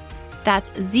today. That's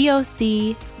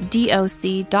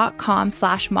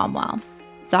ZocDoc.com/momwell.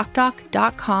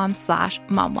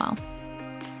 ZocDoc.com/momwell.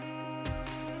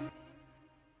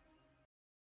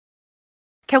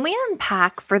 Can we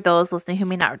unpack for those listening who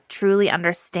may not truly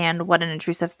understand what an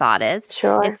intrusive thought is?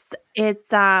 Sure. It's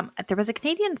there was a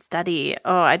Canadian study.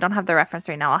 Oh, I don't have the reference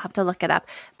right now. I'll have to look it up.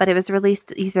 But it was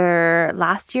released either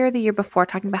last year or the year before,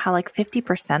 talking about how like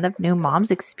 50% of new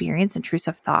moms experience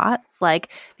intrusive thoughts.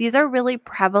 Like these are really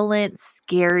prevalent,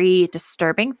 scary,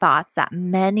 disturbing thoughts that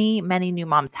many, many new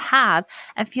moms have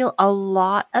and feel a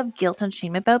lot of guilt and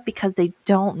shame about because they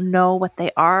don't know what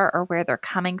they are or where they're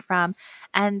coming from.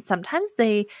 And sometimes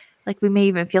we may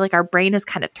even feel like our brain is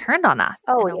kind of turned on us.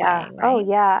 Oh, in a yeah. way, right? Oh,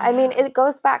 yeah. I mean, it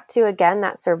goes back to, again,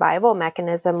 that survival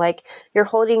mechanism. Like you're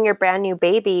holding your brand new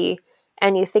baby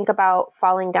and you think about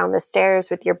falling down the stairs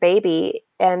with your baby.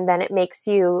 And then it makes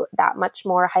you that much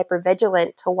more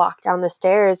hypervigilant to walk down the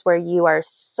stairs where you are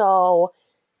so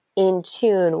in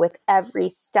tune with every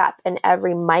step and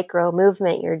every micro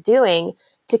movement you're doing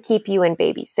to keep you and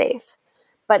baby safe.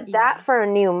 But that for a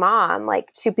new mom,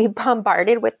 like to be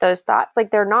bombarded with those thoughts,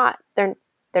 like they're not fun.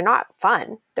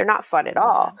 They're not fun at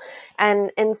all.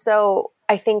 And so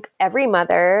I think every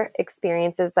mother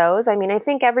experiences those. I mean, I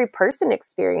think every person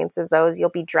experiences those. You'll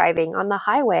be driving on the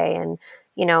highway and,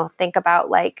 think about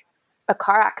like a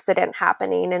car accident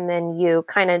happening and then you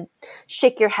kind of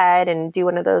shake your head and do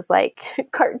one of those like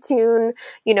cartoon,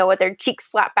 with their cheeks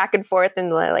flap back and forth and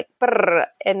they're like, brrr,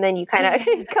 and then you kind of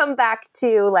come back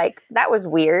to like, that was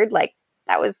weird. Like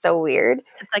that was so weird.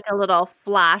 It's like a little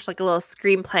flash, like a little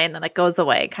screenplay and then it goes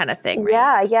away kind of thing,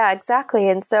 right? Yeah, exactly.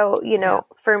 And so,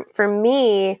 for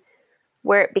me,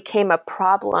 where it became a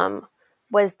problem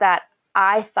was that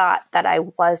I thought that I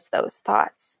was those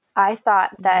thoughts. I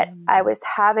thought that I was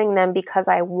having them because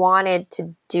I wanted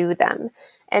to do them.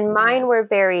 And mine were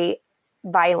very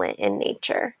violent in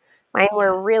nature. Mine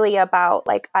were really about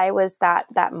like, I was that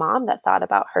mom that thought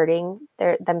about hurting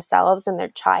themselves and their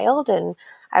child. And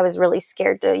I was really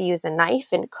scared to use a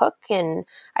knife and cook. And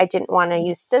I didn't want to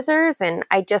use scissors. And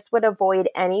I just would avoid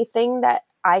anything that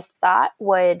I thought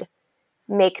would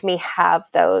make me have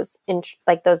those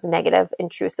negative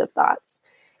intrusive thoughts.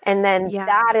 And then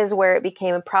that is where it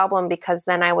became a problem because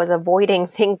then I was avoiding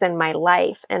things in my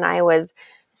life and I was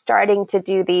starting to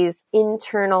do these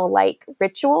internal like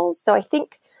rituals. So I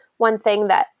think one thing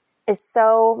that is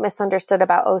so misunderstood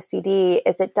about OCD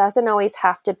is it doesn't always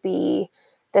have to be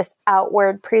this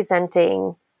outward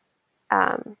presenting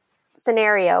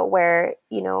scenario where,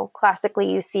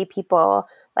 classically you see people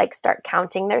like start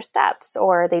counting their steps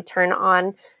or they turn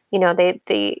on,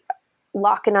 they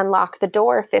lock and unlock the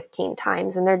door 15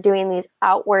 times and they're doing these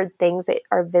outward things that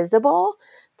are visible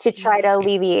to try to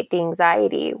alleviate the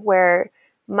anxiety. Where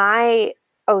my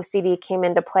OCD came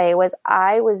into play was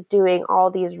I was doing all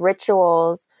these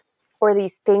rituals or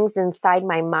these things inside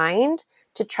my mind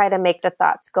to try to make the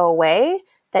thoughts go away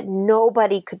that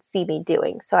nobody could see me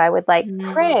doing. So I would like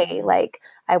pray, like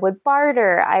I would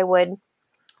barter, I would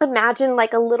imagine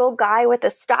like a little guy with a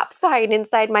stop sign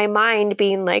inside my mind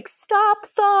being like, stop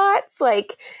thoughts.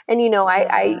 Like, and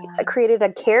I created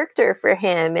a character for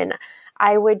him and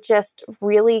I would just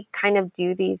really kind of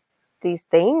do these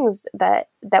things that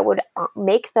would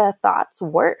make the thoughts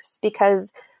worse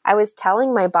because I was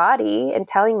telling my body and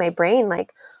telling my brain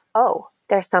like, oh,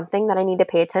 there's something that I need to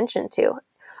pay attention to.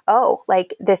 Oh,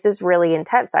 like this is really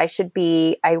intense. I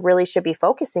really should be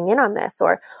focusing in on this.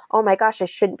 Or, oh my gosh, I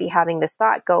shouldn't be having this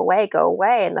thought. Go away, go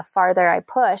away. And the farther I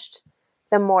pushed,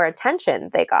 the more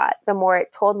attention they got, the more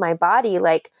it told my body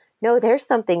like, no, there's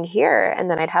something here. And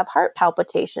then I'd have heart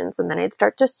palpitations, and then I'd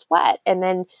start to sweat. And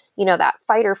then, that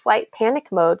fight or flight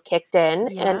panic mode kicked in.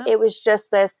 Yeah. And it was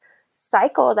just this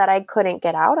cycle that I couldn't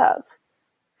get out of.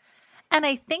 And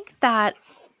I think that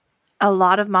a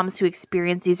lot of moms who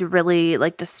experience these really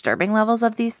like disturbing levels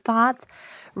of these thoughts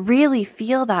really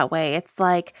feel that way. It's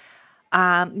like,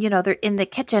 they're in the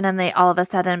kitchen and they all of a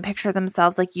sudden picture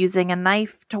themselves like using a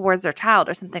knife towards their child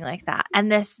or something like that.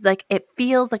 And this, like, it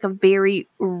feels like a very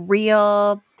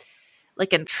real,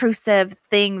 like intrusive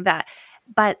thing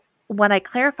but when I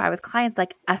clarify with clients,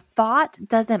 like a thought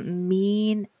doesn't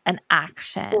mean an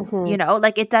action,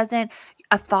 like it doesn't,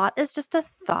 a thought is just a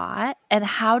thought. And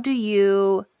how do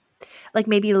you like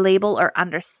maybe label or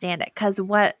understand it? Because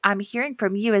what I'm hearing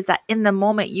from you is that in the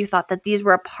moment you thought that these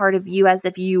were a part of you, as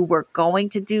if you were going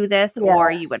to do this,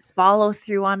 or you would follow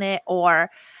through on it, or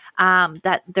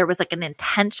that there was like an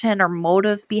intention or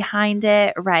motive behind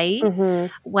it, right?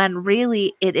 When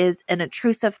really it is an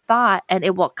intrusive thought, and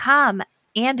it will come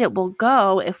and it will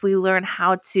go if we learn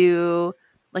how to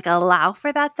like allow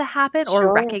for that to happen,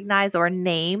 or recognize or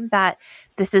name that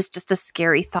this is just a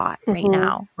scary thought right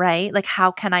now, right? Like,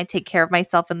 how can I take care of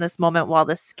myself in this moment while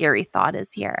this scary thought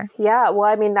is here? Yeah.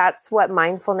 Well, I mean, that's what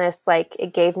mindfulness, like,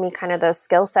 it gave me kind of the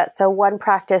skill set. So one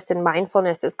practice in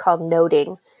mindfulness is called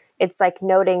noting. It's like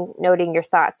noting your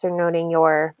thoughts, or noting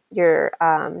your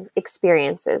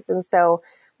experiences. And so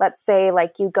let's say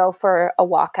like you go for a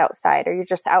walk outside, or you're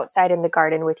just outside in the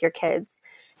garden with your kids,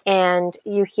 and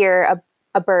you hear a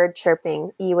bird chirping.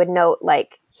 You would note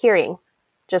like hearing.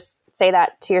 Just say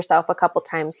that to yourself a couple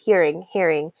times, hearing.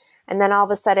 And then all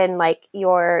of a sudden, like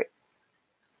your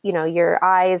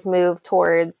eyes move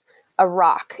towards a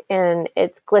rock and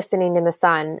it's glistening in the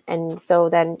sun. And so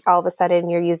then all of a sudden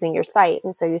you're using your sight.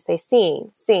 And so you say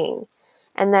seeing.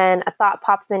 And then a thought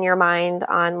pops in your mind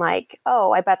on like,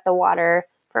 oh, I bet the water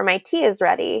for my tea is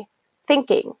ready.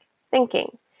 Thinking.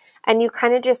 And you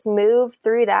kind of just move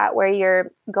through that, where you're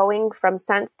going from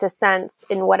sense to sense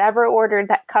in whatever order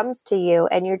that comes to you,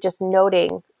 and you're just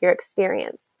noting your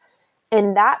experience.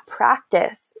 And that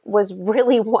practice was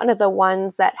really one of the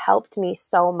ones that helped me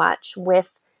so much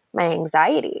with my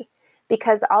anxiety,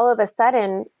 because all of a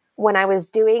sudden, when I was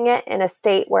doing it in a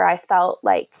state where I felt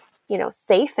like,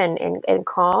 safe and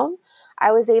calm,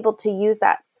 I was able to use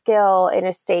that skill in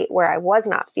a state where I was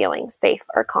not feeling safe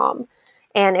or calm.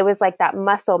 And it was like that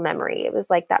muscle memory. It was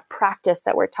like that practice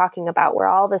that we're talking about, where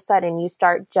all of a sudden you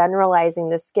start generalizing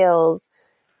the skills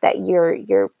that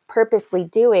you're purposely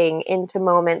doing into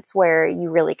moments where you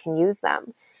really can use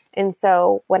them. And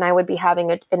so when I would be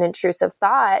having an intrusive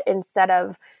thought, instead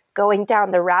of going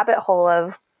down the rabbit hole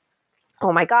of,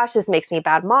 oh my gosh, this makes me a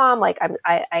bad mom. Like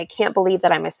I can't believe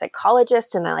that I'm a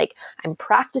psychologist and I'm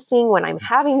practicing when I'm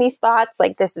having these thoughts.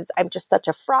 Like I'm just such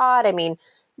a fraud. I mean,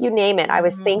 you name it. I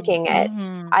was thinking it.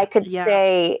 I could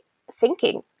say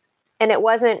thinking, and it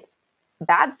wasn't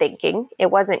bad thinking.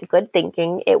 It wasn't good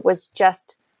thinking. It was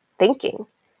just thinking.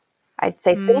 I'd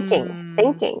say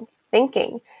thinking.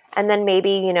 And then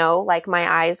maybe, like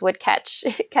my eyes would catch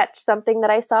something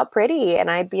that I saw pretty, and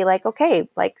I'd be like, okay,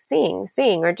 like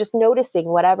seeing, or just noticing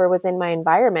whatever was in my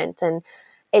environment. And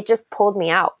it just pulled me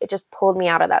out. It just pulled me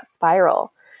out of that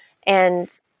spiral.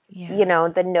 And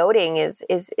the noting is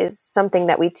something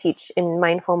that we teach in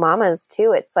Mindful Mamas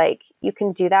too. It's like, you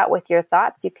can do that with your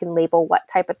thoughts. You can label what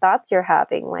type of thoughts you're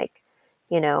having, like,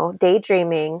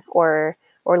 daydreaming or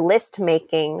list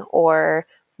making or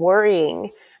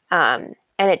worrying. And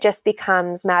it just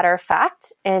becomes matter of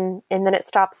fact. And then it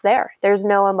stops there. There's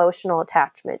no emotional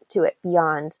attachment to it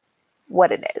beyond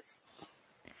what it is.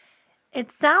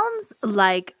 It sounds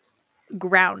like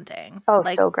grounding. Oh,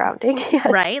 like, so grounding. Yes.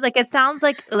 Right? Like, it sounds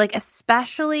like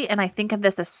especially, and I think of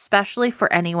this especially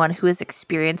for anyone who has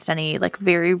experienced any like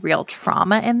very real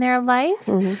trauma in their life,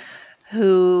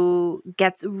 who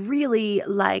gets really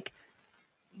like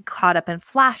caught up in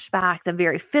flashbacks and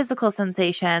very physical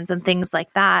sensations and things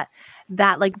like that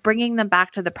like bringing them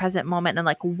back to the present moment and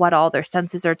like what all their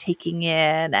senses are taking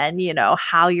in, and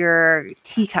how your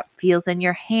teacup feels in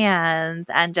your hands,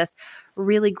 and just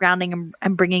really grounding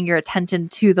and bringing your attention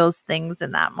to those things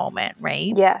in that moment,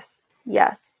 right? Yes.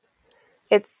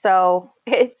 It's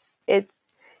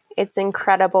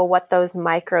incredible what those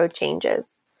micro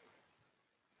changes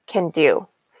can do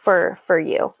for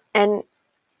you. And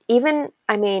even,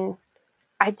 I mean,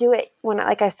 I do it when,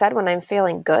 like I said, when I'm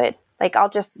feeling good. Like I'll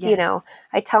just,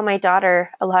 I tell my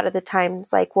daughter a lot of the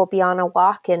times, like we'll be on a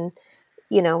walk and,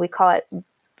 we call it,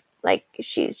 like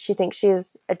she thinks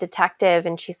she's a detective,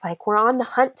 and she's like, we're on the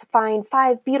hunt to find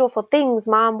 5 beautiful things,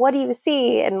 Mom. What do you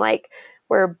see? And like,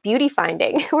 we're beauty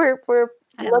finding. we're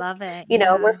I look, love it. we're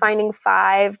Yeah. finding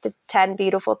 5 to 10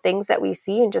 beautiful things that we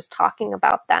see and just talking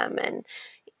about them. And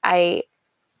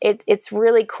it's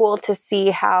really cool to see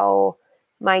how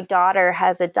my daughter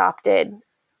has adopted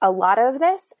a lot of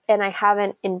this. And I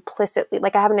haven't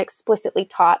explicitly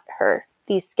taught her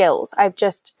these skills. I've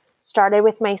just started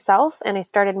with myself and I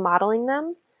started modeling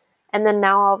them. And then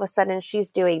now all of a sudden she's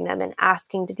doing them and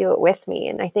asking to do it with me.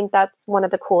 And I think that's one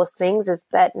of the coolest things, is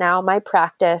that now my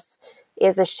practice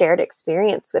is a shared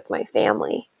experience with my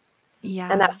family. Yeah.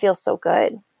 And that feels so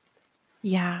good.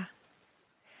 Yeah.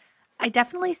 I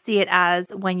definitely see it as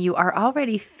when you are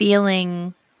already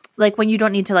feeling like when you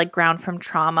don't need to like ground from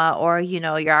trauma, or, you're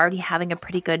already having a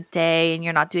pretty good day and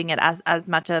you're not doing it as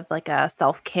much of like a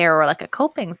self-care or like a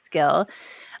coping skill,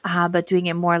 but doing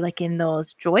it more like in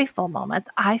those joyful moments.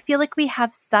 I feel like we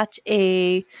have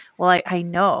I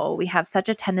know we have such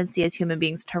a tendency as human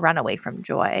beings to run away from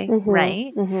joy,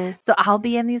 right? Mm-hmm. So I'll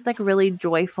be in these like really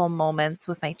joyful moments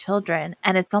with my children,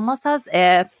 and it's almost as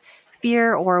if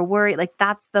fear or worry, like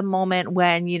that's the moment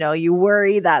when, you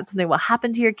worry that something will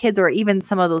happen to your kids, or even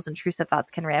some of those intrusive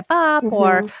thoughts can ramp up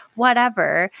or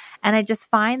whatever. And I just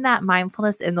find that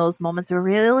mindfulness in those moments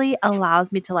really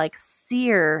allows me to like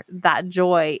sear that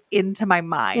joy into my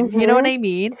mind. You know what I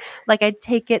mean? Like I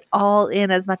take it all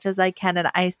in as much as I can. And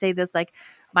I say this, like,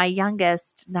 my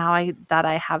youngest, that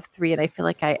I have 3, and I feel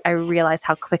like I realize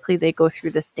how quickly they go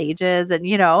through the stages. And,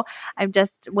 I'm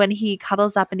just, when he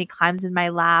cuddles up and he climbs in my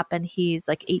lap and he's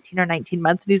like 18 or 19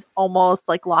 months and he's almost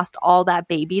like lost all that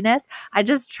babiness, I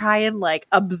just try and like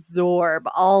absorb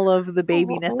all of the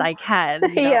babiness I can,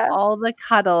 all the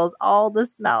cuddles, all the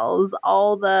smells,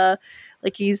 all the,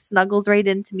 like, he snuggles right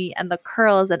into me, and the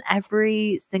curls and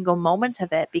every single moment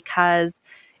of it, because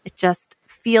it just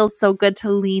feels so good to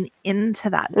lean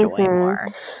into that joy more.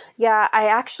 Yeah, I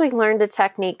actually learned a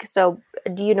technique. So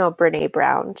do you know Brene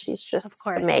Brown? She's just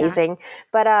amazing. Yeah.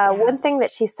 But one thing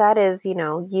that she said is,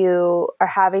 you are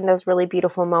having those really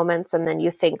beautiful moments, and then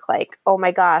you think like, oh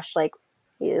my gosh, like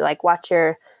you like watch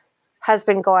your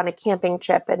husband go on a camping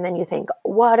trip, and then you think,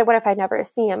 what if I never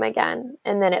see him again?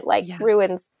 And then it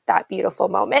ruins that beautiful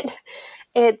moment.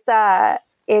 It's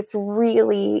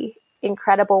really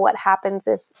incredible what happens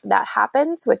if that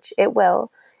happens, which it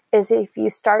will, is if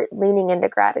you start leaning into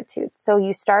gratitude. So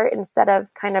you start, instead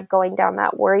of kind of going down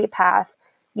that worry path,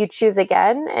 you choose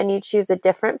again, and you choose a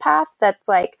different path that's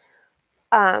like,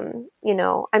 I'm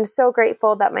so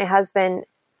grateful that my husband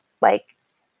like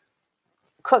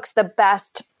cooks the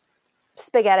best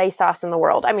spaghetti sauce in the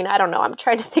world. I mean, I don't know. I'm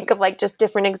trying to think of like just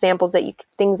different examples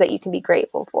things that you can be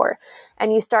grateful for.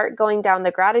 And you start going down the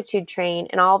gratitude train,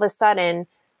 and all of a sudden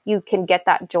you can get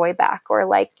that joy back, or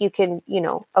like you can,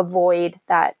 avoid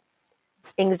that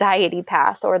anxiety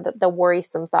path or the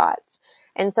worrisome thoughts.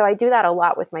 And so I do that a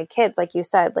lot with my kids. Like you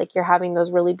said, like you're having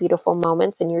those really beautiful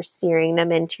moments and you're searing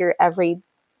them into your every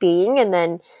being. And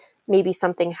then maybe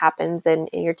something happens and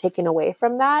you're taken away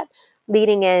from that,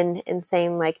 leading in and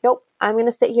saying like, nope, I'm going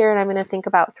to sit here and I'm going to think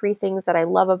about 3 things that I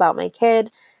love about my kid.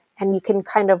 And you can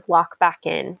kind of lock back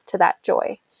in to that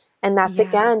joy. And that's,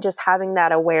 again, just having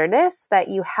that awareness that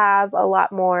you have a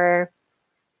lot more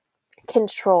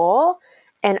control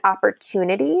and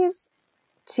opportunities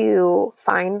to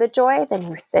find the joy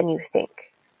than you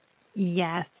think.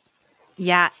 Yes.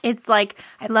 Yeah. It's like,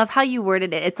 I love how you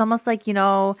worded it. It's almost like,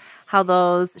 how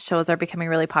those shows are becoming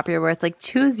really popular, where it's like,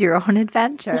 choose your own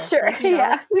adventure. Sure. Like,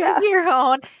 choose your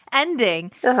own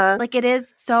ending. Like, it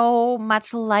is so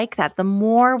much like that. The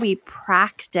more we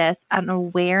practice an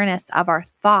awareness of our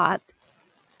thoughts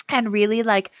and really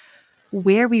like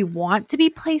where we want to be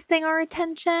placing our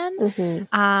attention,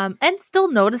 and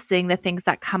still noticing the things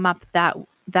that come up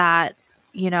that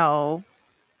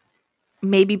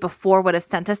maybe before would have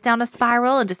sent us down a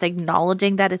spiral, and just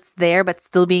acknowledging that it's there, but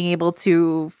still being able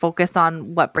to focus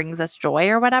on what brings us joy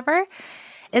or whatever,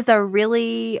 is a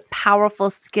really powerful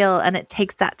skill. And it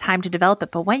takes that time to develop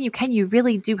it. But when you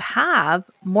really do have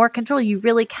more control. You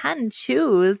really can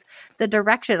choose the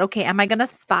direction. Okay, am I going to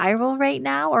spiral right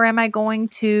now, or am I going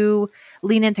to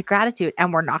lean into gratitude?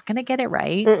 And we're not going to get it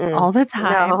right all the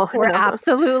time. No.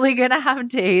 Absolutely going to have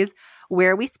days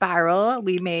where we spiral.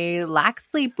 We may lack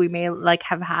sleep. We may like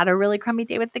have had a really crummy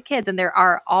day with the kids. And there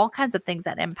are all kinds of things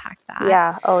that impact that.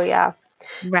 Yeah. Oh, yeah.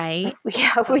 Right?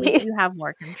 Yeah, we do have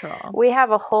more control. We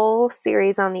have a whole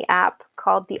series on the app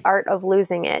called The Art of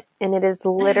Losing It. And it is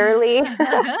literally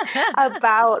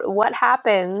about what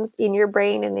happens in your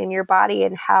brain and in your body,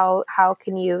 and how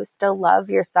can you still love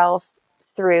yourself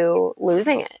through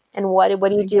losing it, and what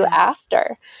do you do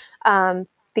after?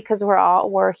 Because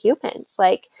we're humans.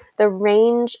 Like, the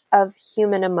range of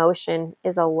human emotion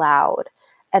is allowed.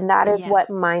 And that is Yes. what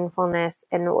mindfulness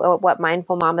and what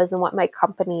Mindful Mamas and what my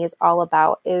company is all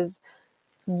about, is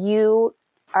you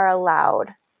are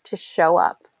allowed to show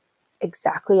up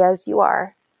exactly as you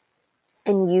are.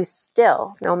 And you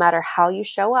still, no matter how you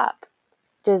show up,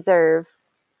 deserve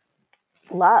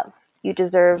love. You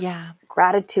deserve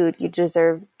gratitude. You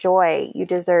deserve joy. You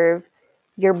deserve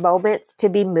your moments to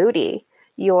be moody,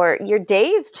 your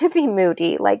days to be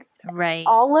moody. Like,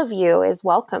 all of you is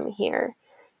welcome here.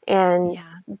 And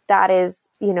that is,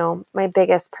 my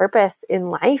biggest purpose in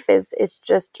life is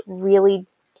just really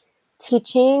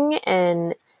teaching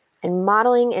and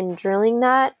modeling and drilling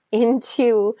that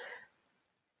into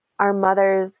our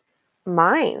mothers'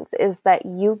 minds, is that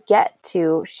you get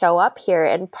to show up here.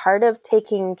 And part of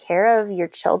taking care of your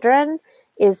children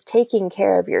is taking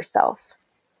care of yourself.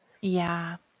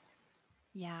 Yeah.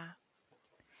 Yeah.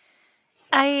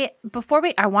 I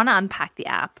want to unpack the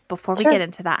app. Before we get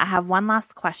into that, I have one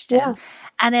last question. Yeah.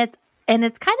 And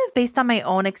it's kind of based on my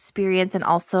own experience and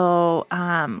also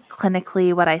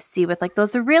clinically what I see with like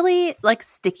those are really like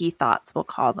sticky thoughts, we'll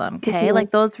call them. Okay. Mm-hmm.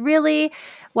 Like those really,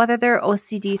 whether they're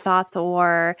OCD thoughts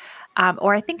or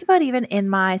I think about even in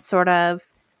my sort of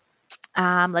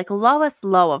like lowest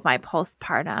low of my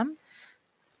postpartum,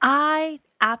 I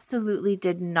absolutely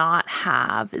did not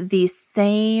have the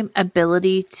same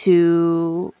ability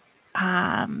to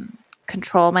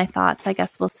control my thoughts, I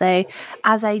guess we'll say,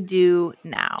 as I do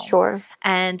now. Sure.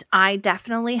 And I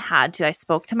definitely had to. I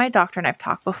spoke to my doctor, and I've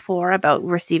talked before about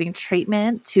receiving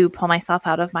treatment to pull myself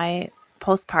out of my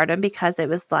postpartum, because it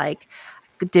was like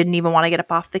I didn't even want to get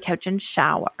up off the couch and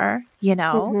shower,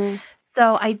 Mm-hmm.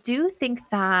 So I do think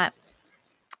that,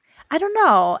 I don't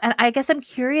know. And I guess I'm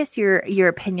curious your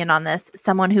opinion on this.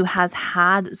 Someone who has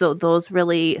had those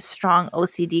really strong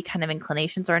OCD kind of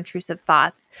inclinations or intrusive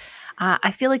thoughts.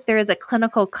 I feel like there is a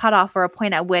clinical cutoff or a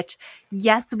point at which,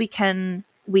 yes, we can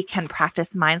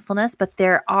practice mindfulness, but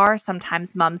there are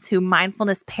sometimes moms who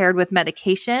mindfulness paired with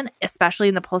medication, especially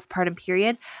in the postpartum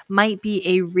period, might be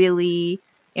a really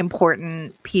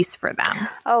important piece for them.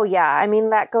 Oh, yeah. I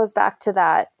mean, that goes back to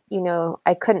that,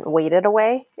 I couldn't wait it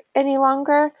away any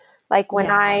longer. Like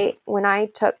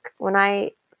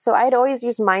so I'd always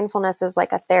use mindfulness as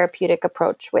like a therapeutic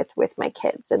approach with my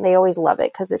kids, and they always love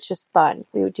it because it's just fun.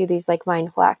 We would do these like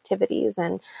mindful activities.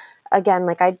 And again,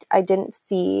 like I didn't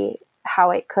see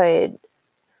how it could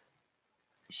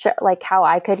how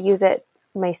I could use it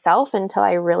myself until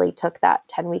I really took that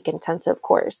 10-week intensive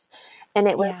course. And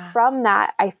it was from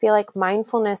that, I feel like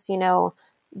mindfulness,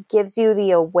 gives you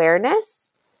the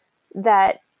awareness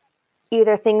that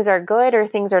either things are good or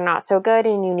things are not so good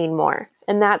and you need more.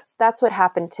 And that's what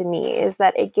happened to me, is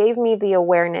that it gave me the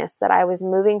awareness that I was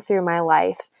moving through my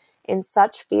life in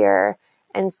such fear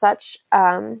and such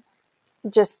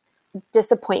just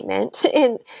disappointment,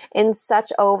 in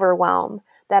such overwhelm,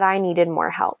 that I needed more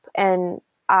help. And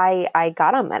I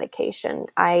got on medication.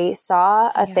 I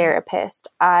saw a therapist.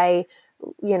 I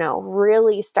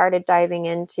really started diving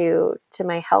into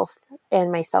my health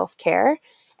and my self-care.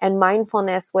 And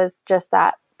mindfulness was just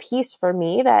that piece for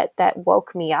me that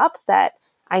woke me up, that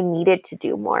I needed to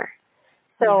do more.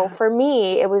 So for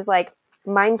me, it was like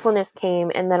mindfulness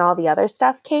came and then all the other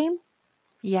stuff came.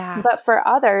 Yeah. But for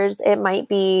others, it might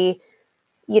be,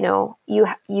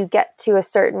 you get to a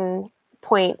certain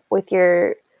point with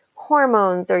your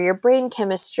hormones or your brain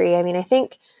chemistry. I mean, I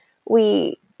think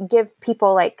we give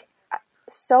people like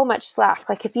so much slack.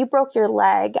 Like if you broke your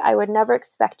leg, I would never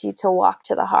expect you to walk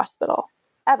to the hospital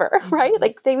ever, right?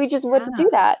 Like we just wouldn't do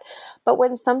that. But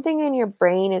when something in your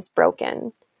brain is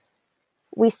broken,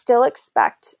 we still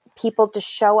expect people to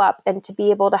show up and to be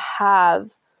able to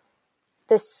have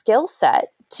the skill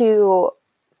set to,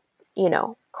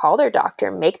 call their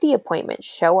doctor, make the appointment,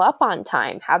 show up on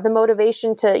time, have the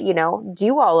motivation to,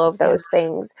 do all of those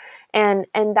things. And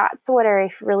that's what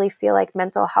I really feel like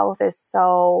mental health is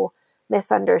so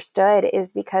misunderstood,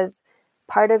 is because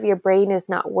part of your brain is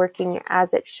not working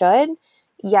as it should,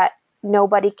 yet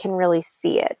nobody can really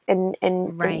see it. And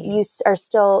you are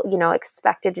still,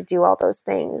 expected to do all those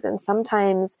things. And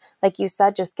sometimes, like you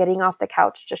said, just getting off the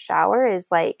couch to shower is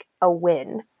like a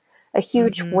win, a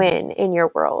huge win in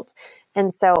your world.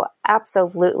 And so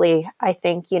absolutely, I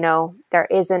think, there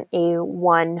isn't a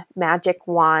one magic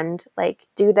wand, like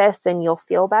do this and you'll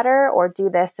feel better, or do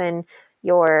this and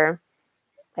your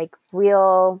like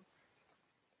real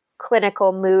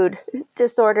clinical mood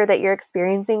disorder that you're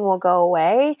experiencing will go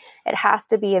away. It has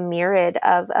to be a myriad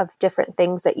of different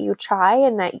things that you try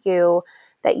and that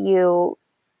you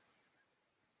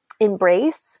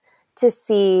embrace to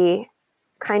see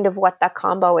kind of what that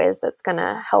combo is that's going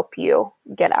to help you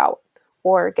get out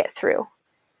or get through.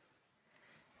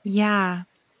 Yeah.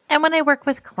 And when I work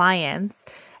with clients,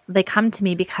 they come to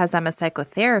me because I'm a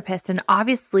psychotherapist. And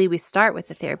obviously we start with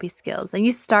the therapy skills and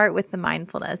you start with the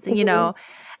mindfulness, you know,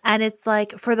 and it's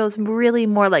like for those really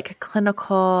more like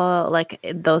clinical, like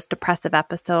those depressive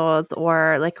episodes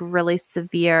or like really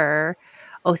severe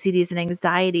OCDs and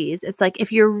anxieties, it's like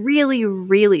if you're really,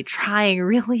 really trying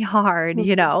really hard,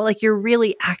 you know, like you're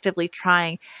really actively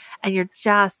trying and you're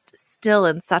just still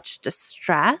in such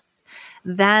distress,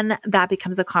 then that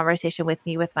becomes a conversation with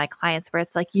me, with my clients, where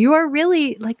it's like, you are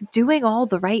really like doing all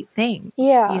the right things,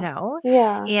 you know?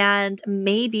 Yeah. And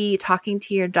maybe talking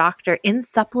to your doctor in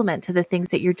supplement to the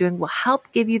things that you're doing will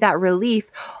help give you that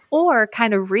relief or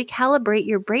kind of recalibrate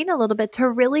your brain a little bit to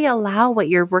really allow what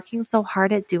you're working so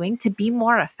hard at doing to be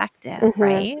more effective,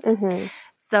 right?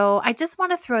 So I just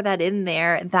want to throw that in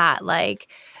there that like,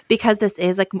 because this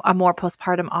is like a more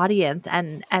postpartum audience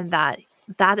and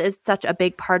that is such a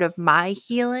big part of my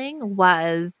healing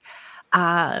was,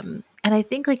 and I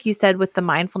think like you said, with the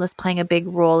mindfulness playing a big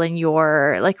role in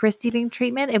your like receiving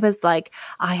treatment, it was like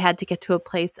I had to get to a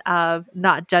place of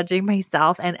not judging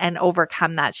myself and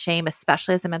overcome that shame,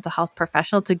 especially as a mental health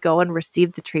professional, to go and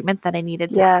receive the treatment that I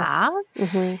needed to have.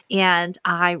 And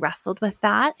I wrestled with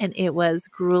that and it was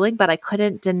grueling, but I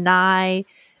couldn't deny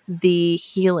the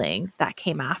healing that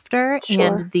came after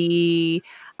and the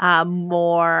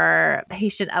more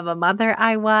patient of a mother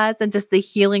I was and just the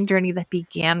healing journey that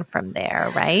began from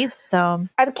there, right? So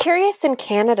I'm curious in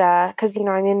Canada, because, you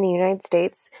know, I'm in the United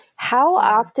States, how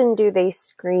often do they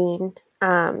screen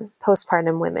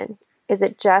postpartum women? Is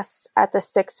it just at the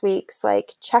 6 weeks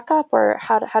like checkup or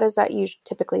how does that usually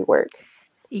typically work?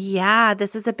 Yeah,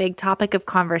 this is a big topic of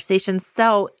conversation.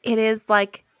 So it is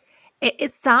like,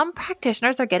 some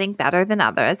practitioners are getting better than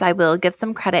others. I will give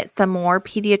some credit. Some more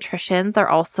pediatricians are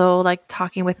also like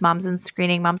talking with moms and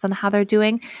screening moms on how they're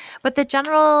doing. But the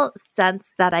general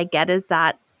sense that I get is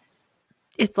that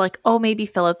it's like, oh, maybe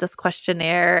fill out this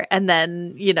questionnaire and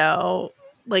then, you know,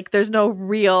 like there's no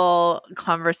real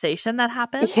conversation that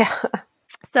happens. Yeah.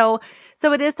 So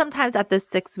it is sometimes at the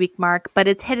 6 week mark, but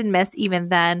it's hit and miss even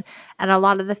then. And a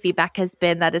lot of the feedback has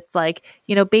been that it's like,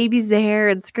 you know, baby's there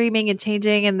and screaming and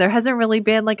changing. And there hasn't really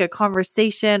been like a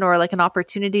conversation or like an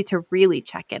opportunity to really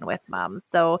check in with moms.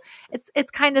 So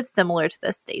it's kind of similar to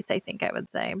the States, I think I would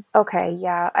say. Okay.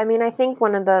 Yeah. I mean, I think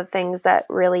one of the things that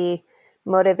really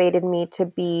motivated me to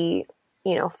be,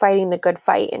 you know, fighting the good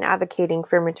fight and advocating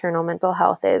for maternal mental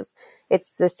health is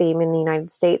it's the same in the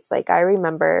United States. Like I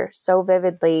remember so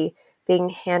vividly being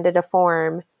handed a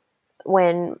form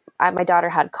when my daughter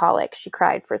had colic. She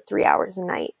cried for 3 hours a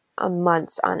night,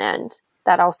 months on end.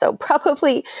 That also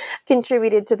probably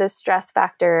contributed to the stress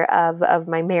factor of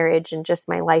my marriage and just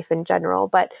my life in general.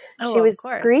 But she was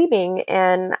screaming,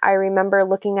 and I remember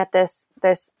looking at this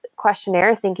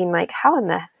questionnaire thinking like, how in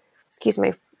the, excuse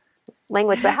my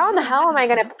language, but how in the hell am I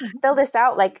going to fill this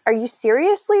out? Like, are you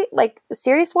seriously, like,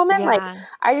 serious woman? Yeah. Like,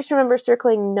 I just remember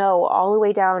circling no all the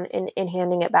way down and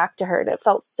handing it back to her. And it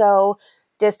felt so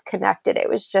disconnected. It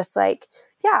was just like,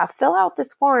 yeah, fill out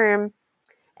this form.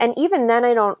 And even then,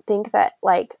 I don't think that,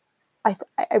 like, I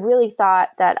really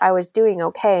thought that I was doing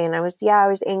okay. And I was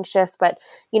anxious, but,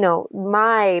 you know,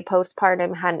 my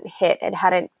postpartum hadn't hit. It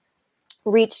hadn't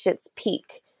reached its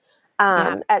peak.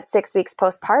 At 6 weeks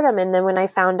postpartum. And then when I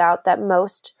found out that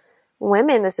most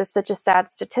women, this is such a sad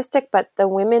statistic, but the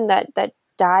women that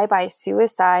die by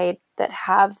suicide that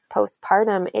have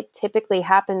postpartum, it typically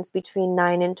happens between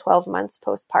 9 and 12 months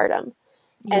postpartum.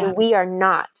 Yeah. And we are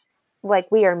not,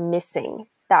 like, we are missing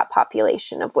that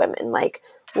population of women. Like,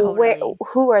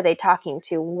 who are they talking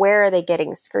to? Where are they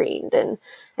getting screened?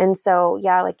 And so,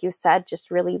 yeah, like you said, just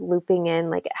really looping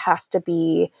in, like, it has to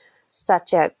be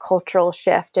such a cultural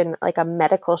shift and like a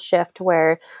medical shift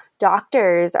where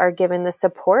doctors are given the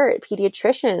support,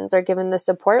 pediatricians are given the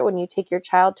support when you take your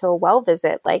child to a well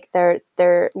visit. Like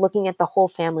they're looking at the whole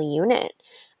family unit.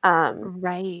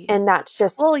 Right. And that's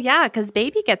just... Well, yeah, because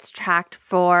baby gets tracked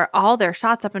for all their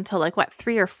shots up until like,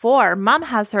 3 or 4. Mom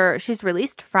has she's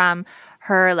released from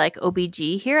her like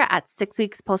OBG here at 6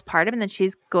 weeks postpartum, and then she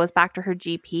goes back to her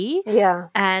GP. Yeah.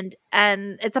 And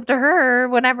it's up to her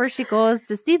whenever she goes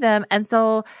to see them. And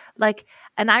so like,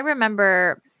 and I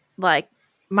remember like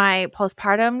my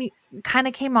postpartum kind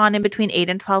of came on in between 8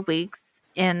 and 12 weeks.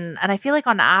 And I feel like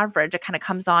on average, it kind of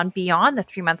comes on beyond the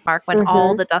 3-month mark when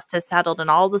all the dust has settled and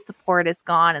all the support is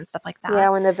gone and stuff like that. Yeah,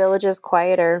 when the village is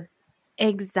quieter.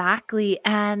 Exactly.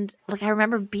 And like I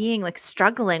remember being like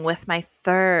struggling with my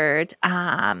third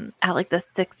at like the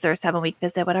 6 or 7 week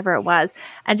visit, whatever it was,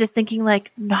 and just thinking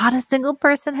like not a single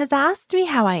person has asked me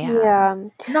how I am. Yeah.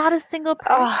 Not a single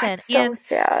Oh, person. it's so And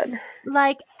sad.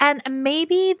 like, and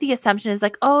maybe the assumption is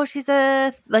like, oh, she's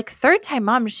a like third time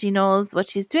mom. She knows what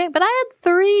she's doing. But I had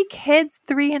 3 kids,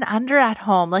 3 and under at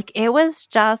home. Like it was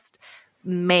just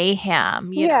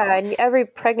mayhem, you Yeah, know? and every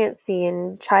pregnancy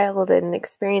and child and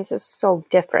experience is so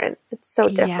different. It's so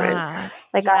different. Yeah.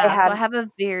 Like I Yeah. So I had, have a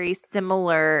very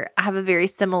similar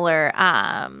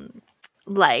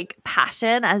like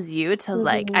passion as you to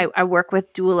like mhm, I work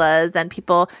with doulas and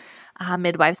people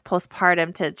midwives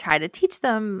postpartum to try to teach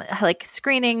them like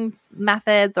screening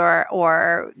methods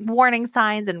or warning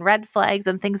signs and red flags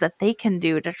and things that they can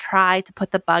do to try to put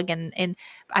the bug in.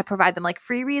 I provide them like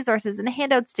free resources and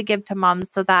handouts to give to moms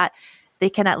so that they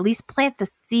can at least plant the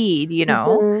seed, you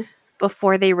know, mhm.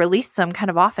 before they release them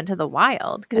kind of off into the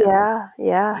wild. Because, Yeah,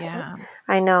 yeah. yeah.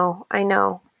 I know, I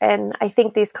know. And I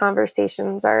think these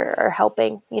conversations are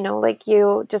helping, like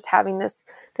you just having this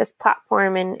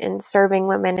platform and serving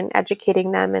women and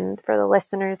educating them. And for the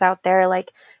listeners out there,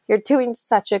 like you're doing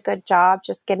such a good job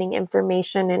just getting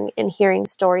information and hearing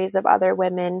stories of other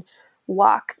women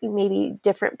walk maybe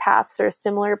different paths or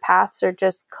similar paths, or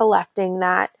just collecting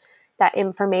that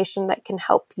information that can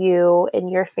help you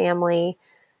and your family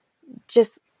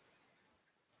just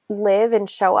live and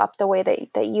show up the way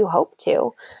that you hope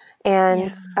to.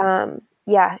 And Yeah.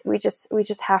 yeah, we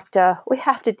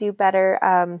have to do better.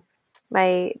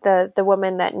 The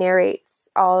woman that narrates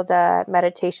all the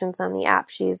meditations on the app,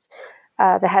 she's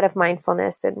the head of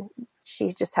mindfulness, and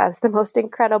she just has the most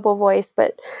incredible voice.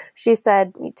 But she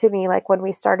said to me, like, when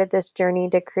we started this journey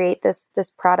to create this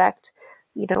product,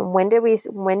 when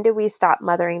do we stop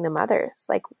mothering the mothers?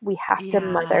 Like, we have to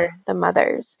Yeah. mother the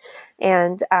mothers.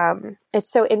 And it's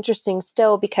so interesting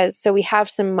still, because so we have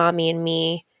some mommy and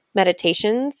me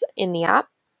meditations in the app,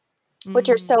 which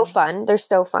are so Mm. fun. They're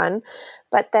so fun.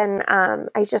 But then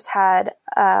I just had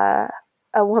a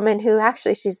woman who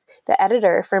actually, she's the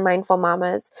editor for Mindful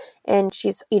Mamas, and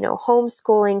she's,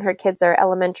 homeschooling. Her kids are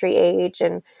elementary age,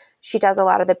 and she does a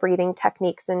lot of the breathing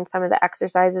techniques and some of the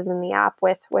exercises in the app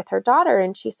with her daughter.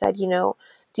 And she said,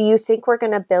 do you think we're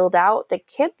going to build out the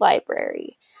kid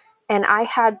library? And I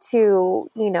had to,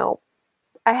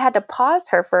 pause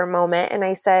her for a moment, and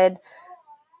I said,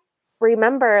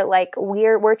 remember, like,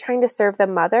 we're trying to serve the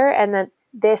mother, and that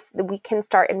we can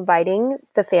start inviting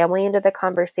the family into the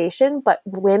conversation. But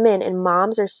women and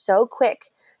moms are so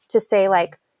quick to say,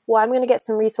 like, well, I'm going to get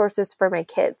some resources for my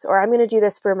kids, or I'm going to do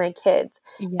this for my kids.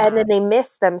 And Yeah. then they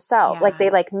miss themselves. Like, Yeah. they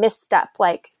like misstep,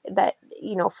 like that,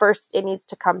 first it needs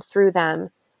to come through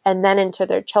them and then into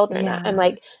their children. Yeah. I'm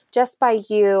like, just by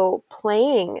you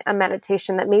playing a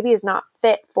meditation that maybe is not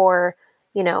fit for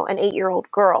an 8-year-old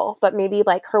girl, but maybe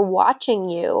like her watching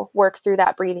you work through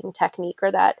that breathing technique, or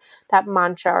that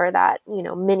mantra, or that,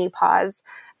 mini pause,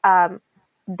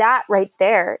 that right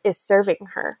there is serving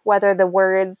her, whether the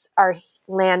words are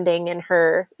landing in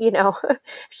her,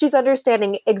 she's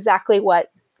understanding exactly what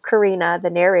Karina, the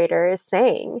narrator, is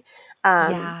saying.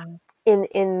 Yeah.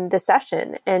 In the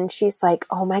session. And she's like,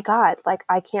 oh my God, like,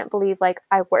 I can't believe, like,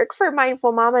 I work for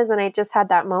Mindful Mamas and I just had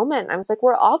that moment. I was like,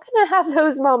 we're all going to have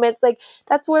those moments. Like,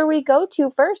 that's where we go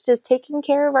to first, is taking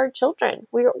care of our children.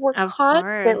 We're Of course.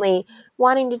 constantly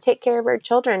wanting to take care of our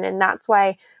children. And that's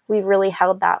why we've really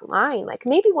held that line. Like,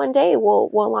 maybe one day we'll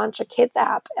launch a kids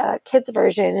app, a kids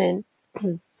version,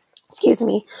 and excuse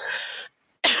me,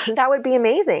 that would be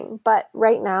amazing. But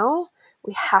right now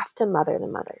we have to mother the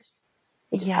mothers.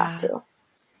 We just have Yeah. to.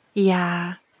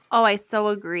 Yeah. Oh, I so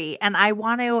agree. And I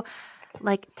want to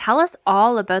like tell us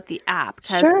all about the app,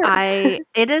 because Sure.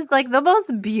 it is like the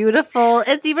most beautiful.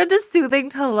 It's even just soothing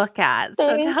to look at.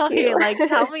 So Thank tell you.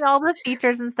 me all the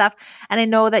features and stuff. And I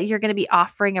know that you're going to be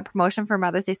offering a promotion for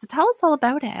Mother's Day. So tell us all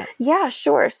about it. Yeah,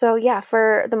 sure. So yeah,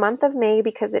 for the month of May,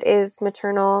 because it is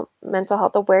Maternal Mental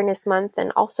Health Awareness Month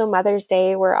and also Mother's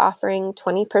Day, we're offering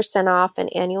 20% off an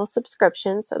annual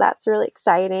subscription. So that's really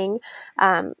exciting.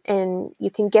 And you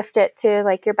can gift it to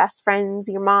like your best friends,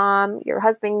 your mom, your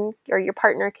husband, or your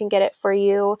partner can get it for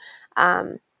you.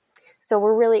 So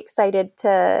we're really excited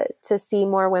to see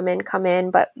more women come in,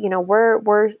 but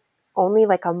we're only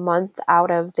like a month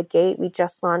out of the gate. We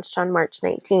just launched on March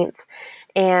 19th.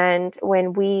 And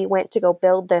when we went to go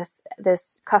build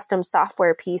this custom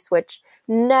software piece, which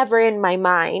never in my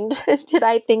mind did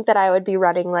I think that I would be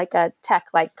running like a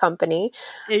tech-like company.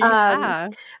 Yeah.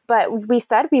 But we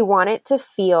said we want it to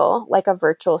feel like a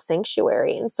virtual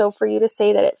sanctuary. And so for you to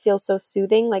say that it feels so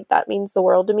soothing, like, that means the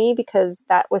world to me, because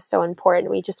that was so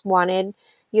important. We just wanted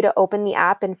you to open the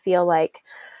app and feel like,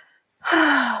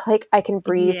 like I can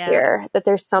breathe here, that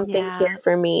there's something here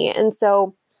for me. And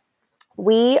so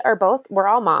we're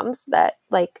all moms that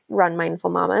like run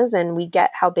Mindful Mamas, and we get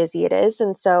how busy it is.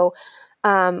 And so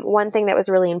one thing that was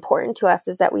really important to us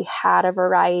is that we had a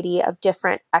variety of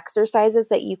different exercises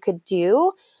that you could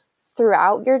do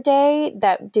throughout your day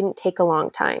that didn't take a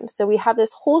long time. So we have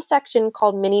this whole section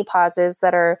called mini pauses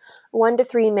that are 1 to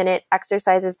 3 minute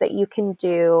exercises that you can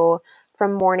do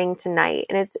from morning to night.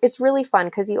 And it's really fun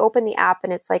because you open the app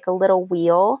and it's like a little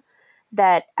wheel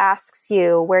that asks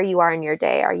you where you are in your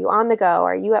day. Are you on the go?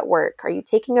 Are you at work? Are you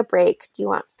taking a break? Do you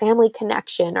want family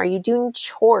connection? Are you doing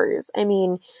chores? I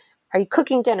mean, are you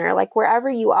cooking dinner? Like wherever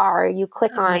you are, you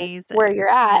click on where you're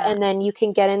at, and then you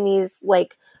can get in these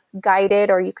like guided,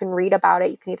 or you can read about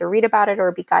it. You can either read about it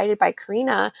or be guided by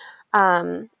Karina.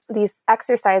 These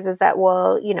exercises that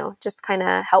will, just kind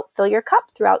of help fill your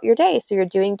cup throughout your day. So you're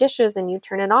doing dishes and you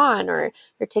turn it on, or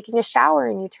you're taking a shower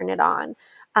and you turn it on.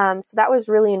 So that was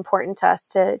really important to us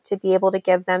to be able to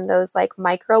give them those like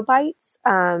micro bites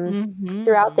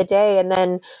throughout the day. And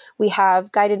then we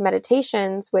have guided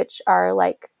meditations, which are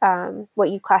like what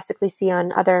you classically see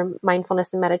on other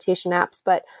mindfulness and meditation apps.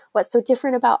 But what's so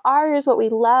different about ours, what we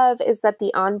love, is that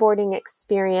the onboarding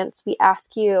experience, we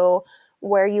ask you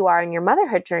where you are in your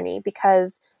motherhood journey,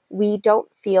 because we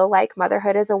don't feel like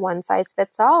motherhood is a one size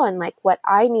fits all. And like what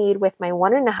I need with my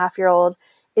 1.5-year-old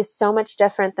is so much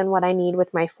different than what I need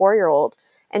with my 4-year-old.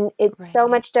 And it's so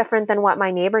much different than what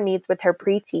my neighbor needs with her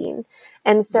preteen.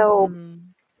 And so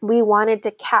we wanted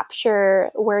to capture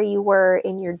where you were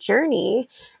in your journey,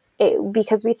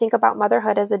 because we think about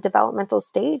motherhood as a developmental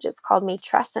stage. It's called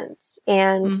matrescence.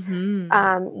 And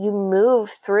you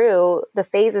move through the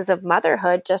phases of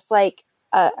motherhood just like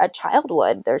a child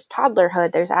would. There's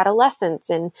toddlerhood, there's adolescence.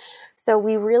 And so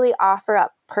we really offer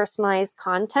up personalized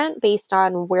content based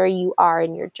on where you are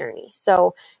in your journey.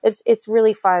 So it's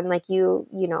really fun. Like you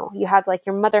have like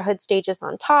your motherhood stages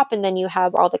on top, and then you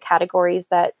have all the categories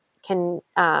that can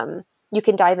you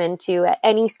can dive into at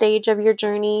any stage of your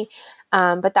journey.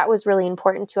 But that was really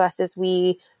important to us as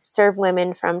we serve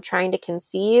women from trying to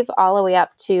conceive all the way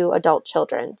up to adult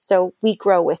children. So we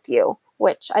grow with you,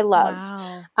 which I love.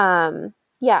 Wow.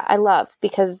 I love,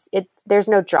 because there's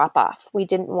no drop off. We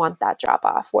didn't want that drop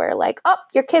off where like, oh,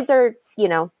 your kids are,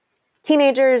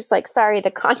 teenagers, like, sorry,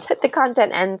 the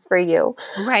content ends for you.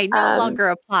 Right. No longer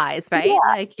applies, right?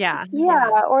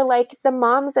 Or like the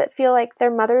moms that feel like they're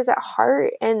mothers at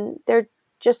heart and they're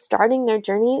just starting their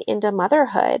journey into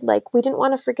motherhood. Like we didn't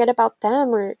want to forget about them,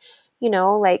 or,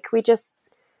 like we just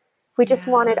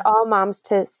wanted all moms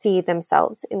to see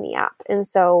themselves in the app. And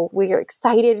so we are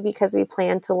excited because we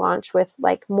plan to launch with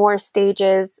like more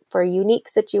stages for unique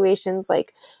situations,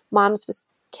 like moms with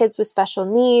kids with special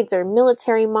needs, or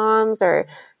military moms, or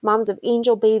moms of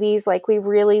angel babies. Like we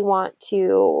really want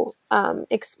to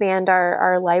expand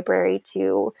our library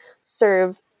to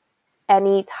serve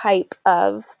any type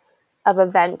of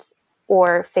event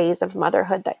or phase of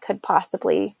motherhood that could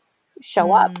possibly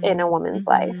show up in a woman's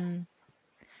life.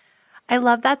 I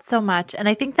love that so much. And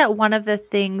I think that one of the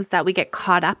things that we get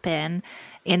caught up in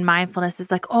mindfulness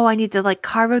is like, oh, I need to like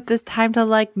carve out this time to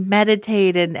like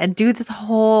meditate and do this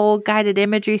whole guided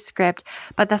imagery script.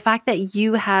 But the fact that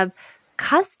you have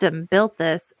custom built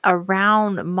this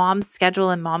around mom's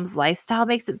schedule and mom's lifestyle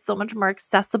makes it so much more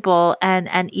accessible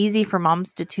and easy for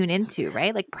moms to tune into,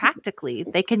 right? Like practically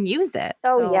they can use it.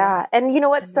 Yeah. And you know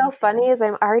what's so funny is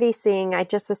I'm already seeing, I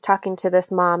just was talking to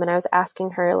this mom and I was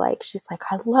asking her, like, she's like,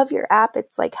 I love your app.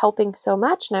 It's like helping so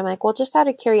much. And I'm like, well, just out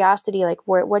of curiosity, like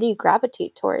what do you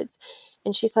gravitate towards?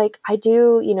 And she's like, I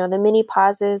do, the mini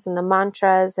pauses and the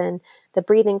mantras and the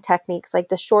breathing techniques, like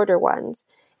the shorter ones.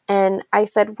 And I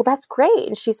said, well, that's great.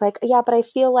 And she's like, yeah, but I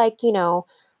feel like,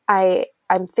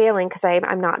 I'm failing because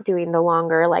I'm not doing the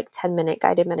longer, like 10-minute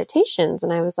guided meditations.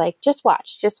 And I was like, just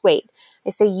watch, just wait.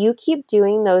 I say, you keep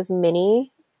doing those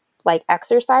mini like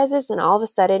exercises and all of a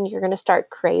sudden you're going to start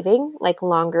craving like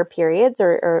longer periods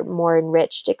or more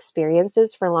enriched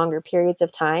experiences for longer periods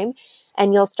of time.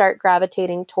 And you'll start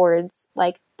gravitating towards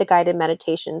like the guided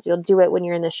meditations. You'll do it when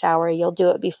you're in the shower. You'll do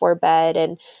it before bed.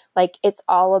 And like, it's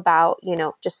all about,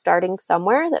 just starting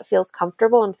somewhere that feels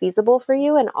comfortable and feasible for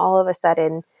you. And all of a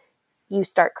sudden you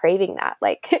start craving that.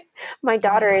 Like my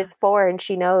daughter is 4 and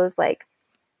she knows, like,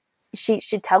 she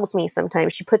tells me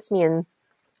sometimes, she puts me in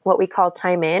what we call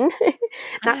time in,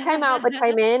 not time out, but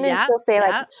time in. And she'll say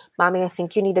like, Mommy, I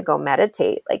think you need to go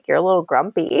meditate. Like you're a little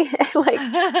grumpy. Like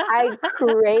I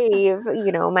crave,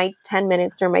 my 10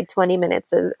 minutes or my 20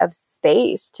 minutes of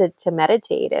space to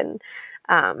meditate. And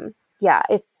yeah,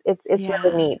 it's Yeah.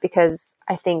 really neat because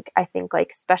I think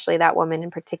like, especially that woman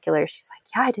in particular, she's like,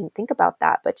 yeah, I didn't think about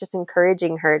that, but just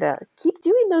encouraging her to keep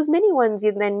doing those mini ones,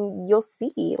 and then you'll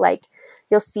see Yeah.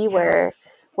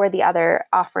 where the other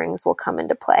offerings will come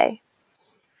into play.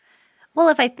 Well,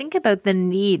 if I think about the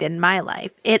need in my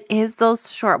life, it is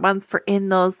those short ones for in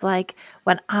those like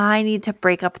when I need to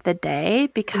break up the day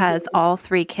because all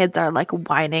three kids are like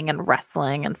whining and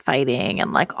wrestling and fighting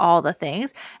and like all the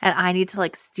things. And I need to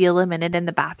like steal a minute in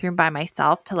the bathroom by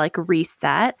myself to like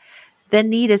reset. The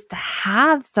need is to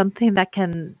have something that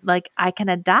can like I can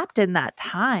adapt in that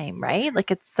time, right?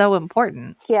 Like it's so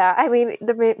important. Yeah, I mean,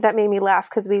 that made me laugh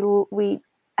because we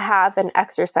have an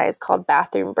exercise called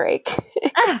bathroom break,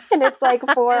 and it's like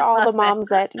for I all the love it. moms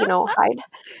that hide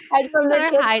from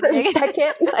their They're kids for a hiding.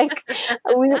 second. Like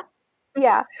we,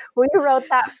 yeah, we wrote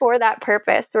that for that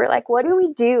purpose. We're like, what do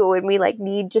we do when we like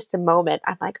need just a moment?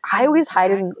 I'm like, I always hide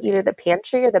in either Exactly. the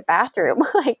pantry or the bathroom.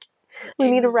 Like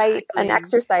we need to write an Exactly.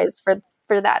 exercise for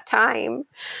that time.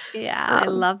 Yeah, I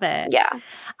love it. Yeah.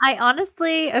 I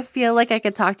honestly feel like I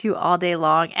could talk to you all day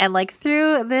long. And like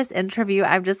through this interview,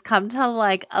 I've just come to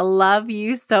like love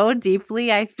you so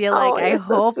deeply. I feel Oh, like I you're so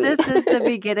hope sweet. this is the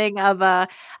beginning of a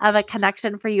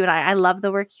connection for you. And I love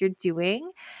the work you're doing.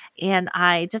 And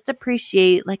I just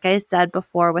appreciate, like I said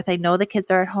before, with I know the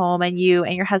kids are at home and you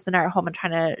and your husband are at home and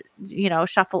trying to,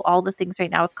 shuffle all the things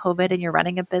right now with COVID and you're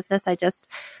running a business. I just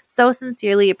so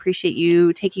sincerely appreciate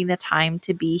you taking the time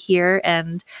to be here,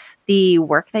 and the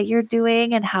work that you're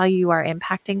doing and how you are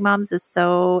impacting moms is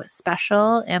so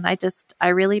special. And I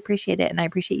really appreciate it. And I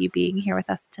appreciate you being here with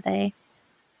us today.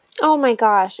 Oh my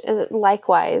gosh.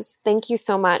 Likewise. Thank you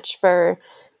so much for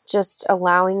just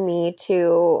allowing me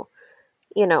to,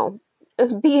 you know,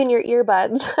 be in your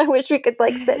earbuds. I wish we could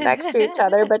like sit next to each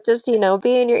other, but just, be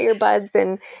in your earbuds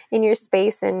and in your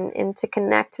space and to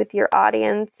connect with your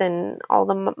audience and all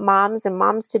the moms and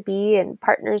moms to be and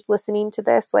partners listening to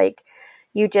this. Like,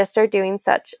 you just are doing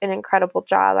such an incredible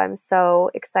job. I'm so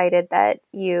excited that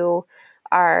you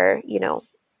are,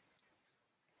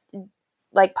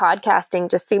 like podcasting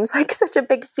just seems like such a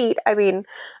big feat. I mean,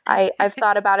 I've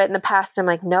thought about it in the past. I'm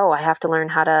like, no, I have to learn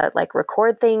how to like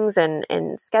record things and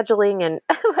scheduling and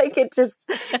like it seems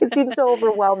so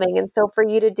overwhelming. And so for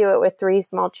you to do it with 3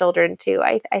 small children too,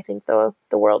 I think the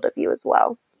world of you as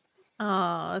well.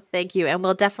 Oh, thank you. And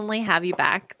we'll definitely have you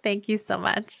back. Thank you so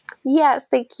much. Yes,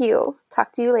 thank you.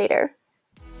 Talk to you later.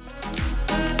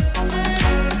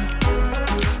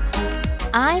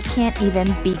 I can't even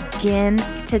begin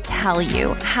to tell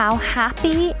you how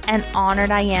happy and honored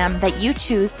I am that you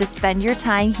choose to spend your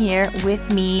time here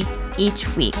with me each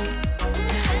week.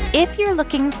 If you're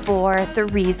looking for the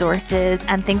resources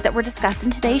and things that were discussed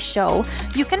in today's show,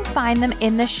 you can find them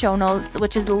in the show notes,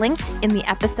 which is linked in the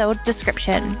episode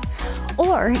description.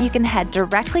 Or you can head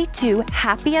directly to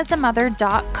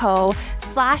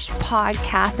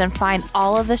happyasamother.co/podcast and find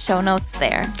all of the show notes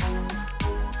there.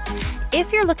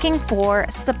 If you're looking for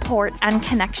support and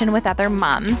connection with other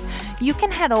moms, you can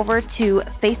head over to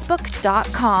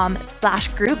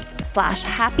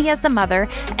facebook.com/groups/happyasamother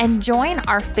and join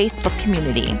our Facebook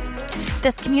community.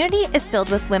 This community is filled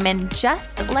with women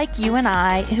just like you and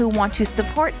I who want to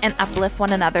support and uplift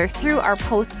one another through our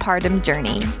postpartum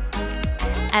journey.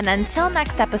 And until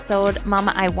next episode,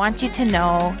 Mama, I want you to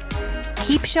know,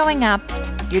 keep showing up.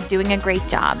 You're doing a great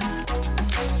job.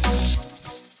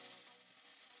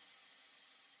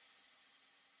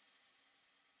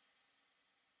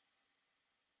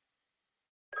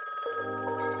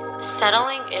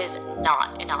 Settling is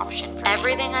not an option for me.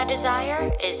 Everything I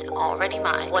desire is already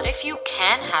mine. What if you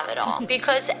can have it all?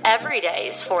 Because every day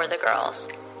is for the girls.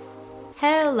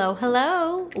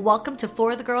 Hello. Welcome to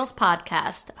For the Girls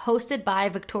podcast, hosted by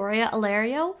Victoria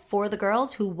Alario for the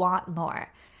girls who want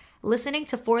more. Listening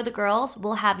to For the Girls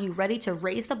will have you ready to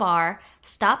raise the bar,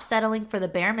 stop settling for the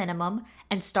bare minimum,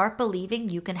 and start believing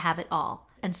you can have it all,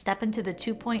 and step into the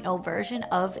 2.0 version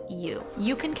of you.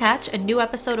 You can catch a new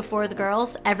episode of For the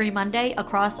Girls every Monday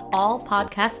across all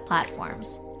podcast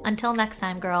platforms. Until next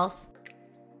time, girls.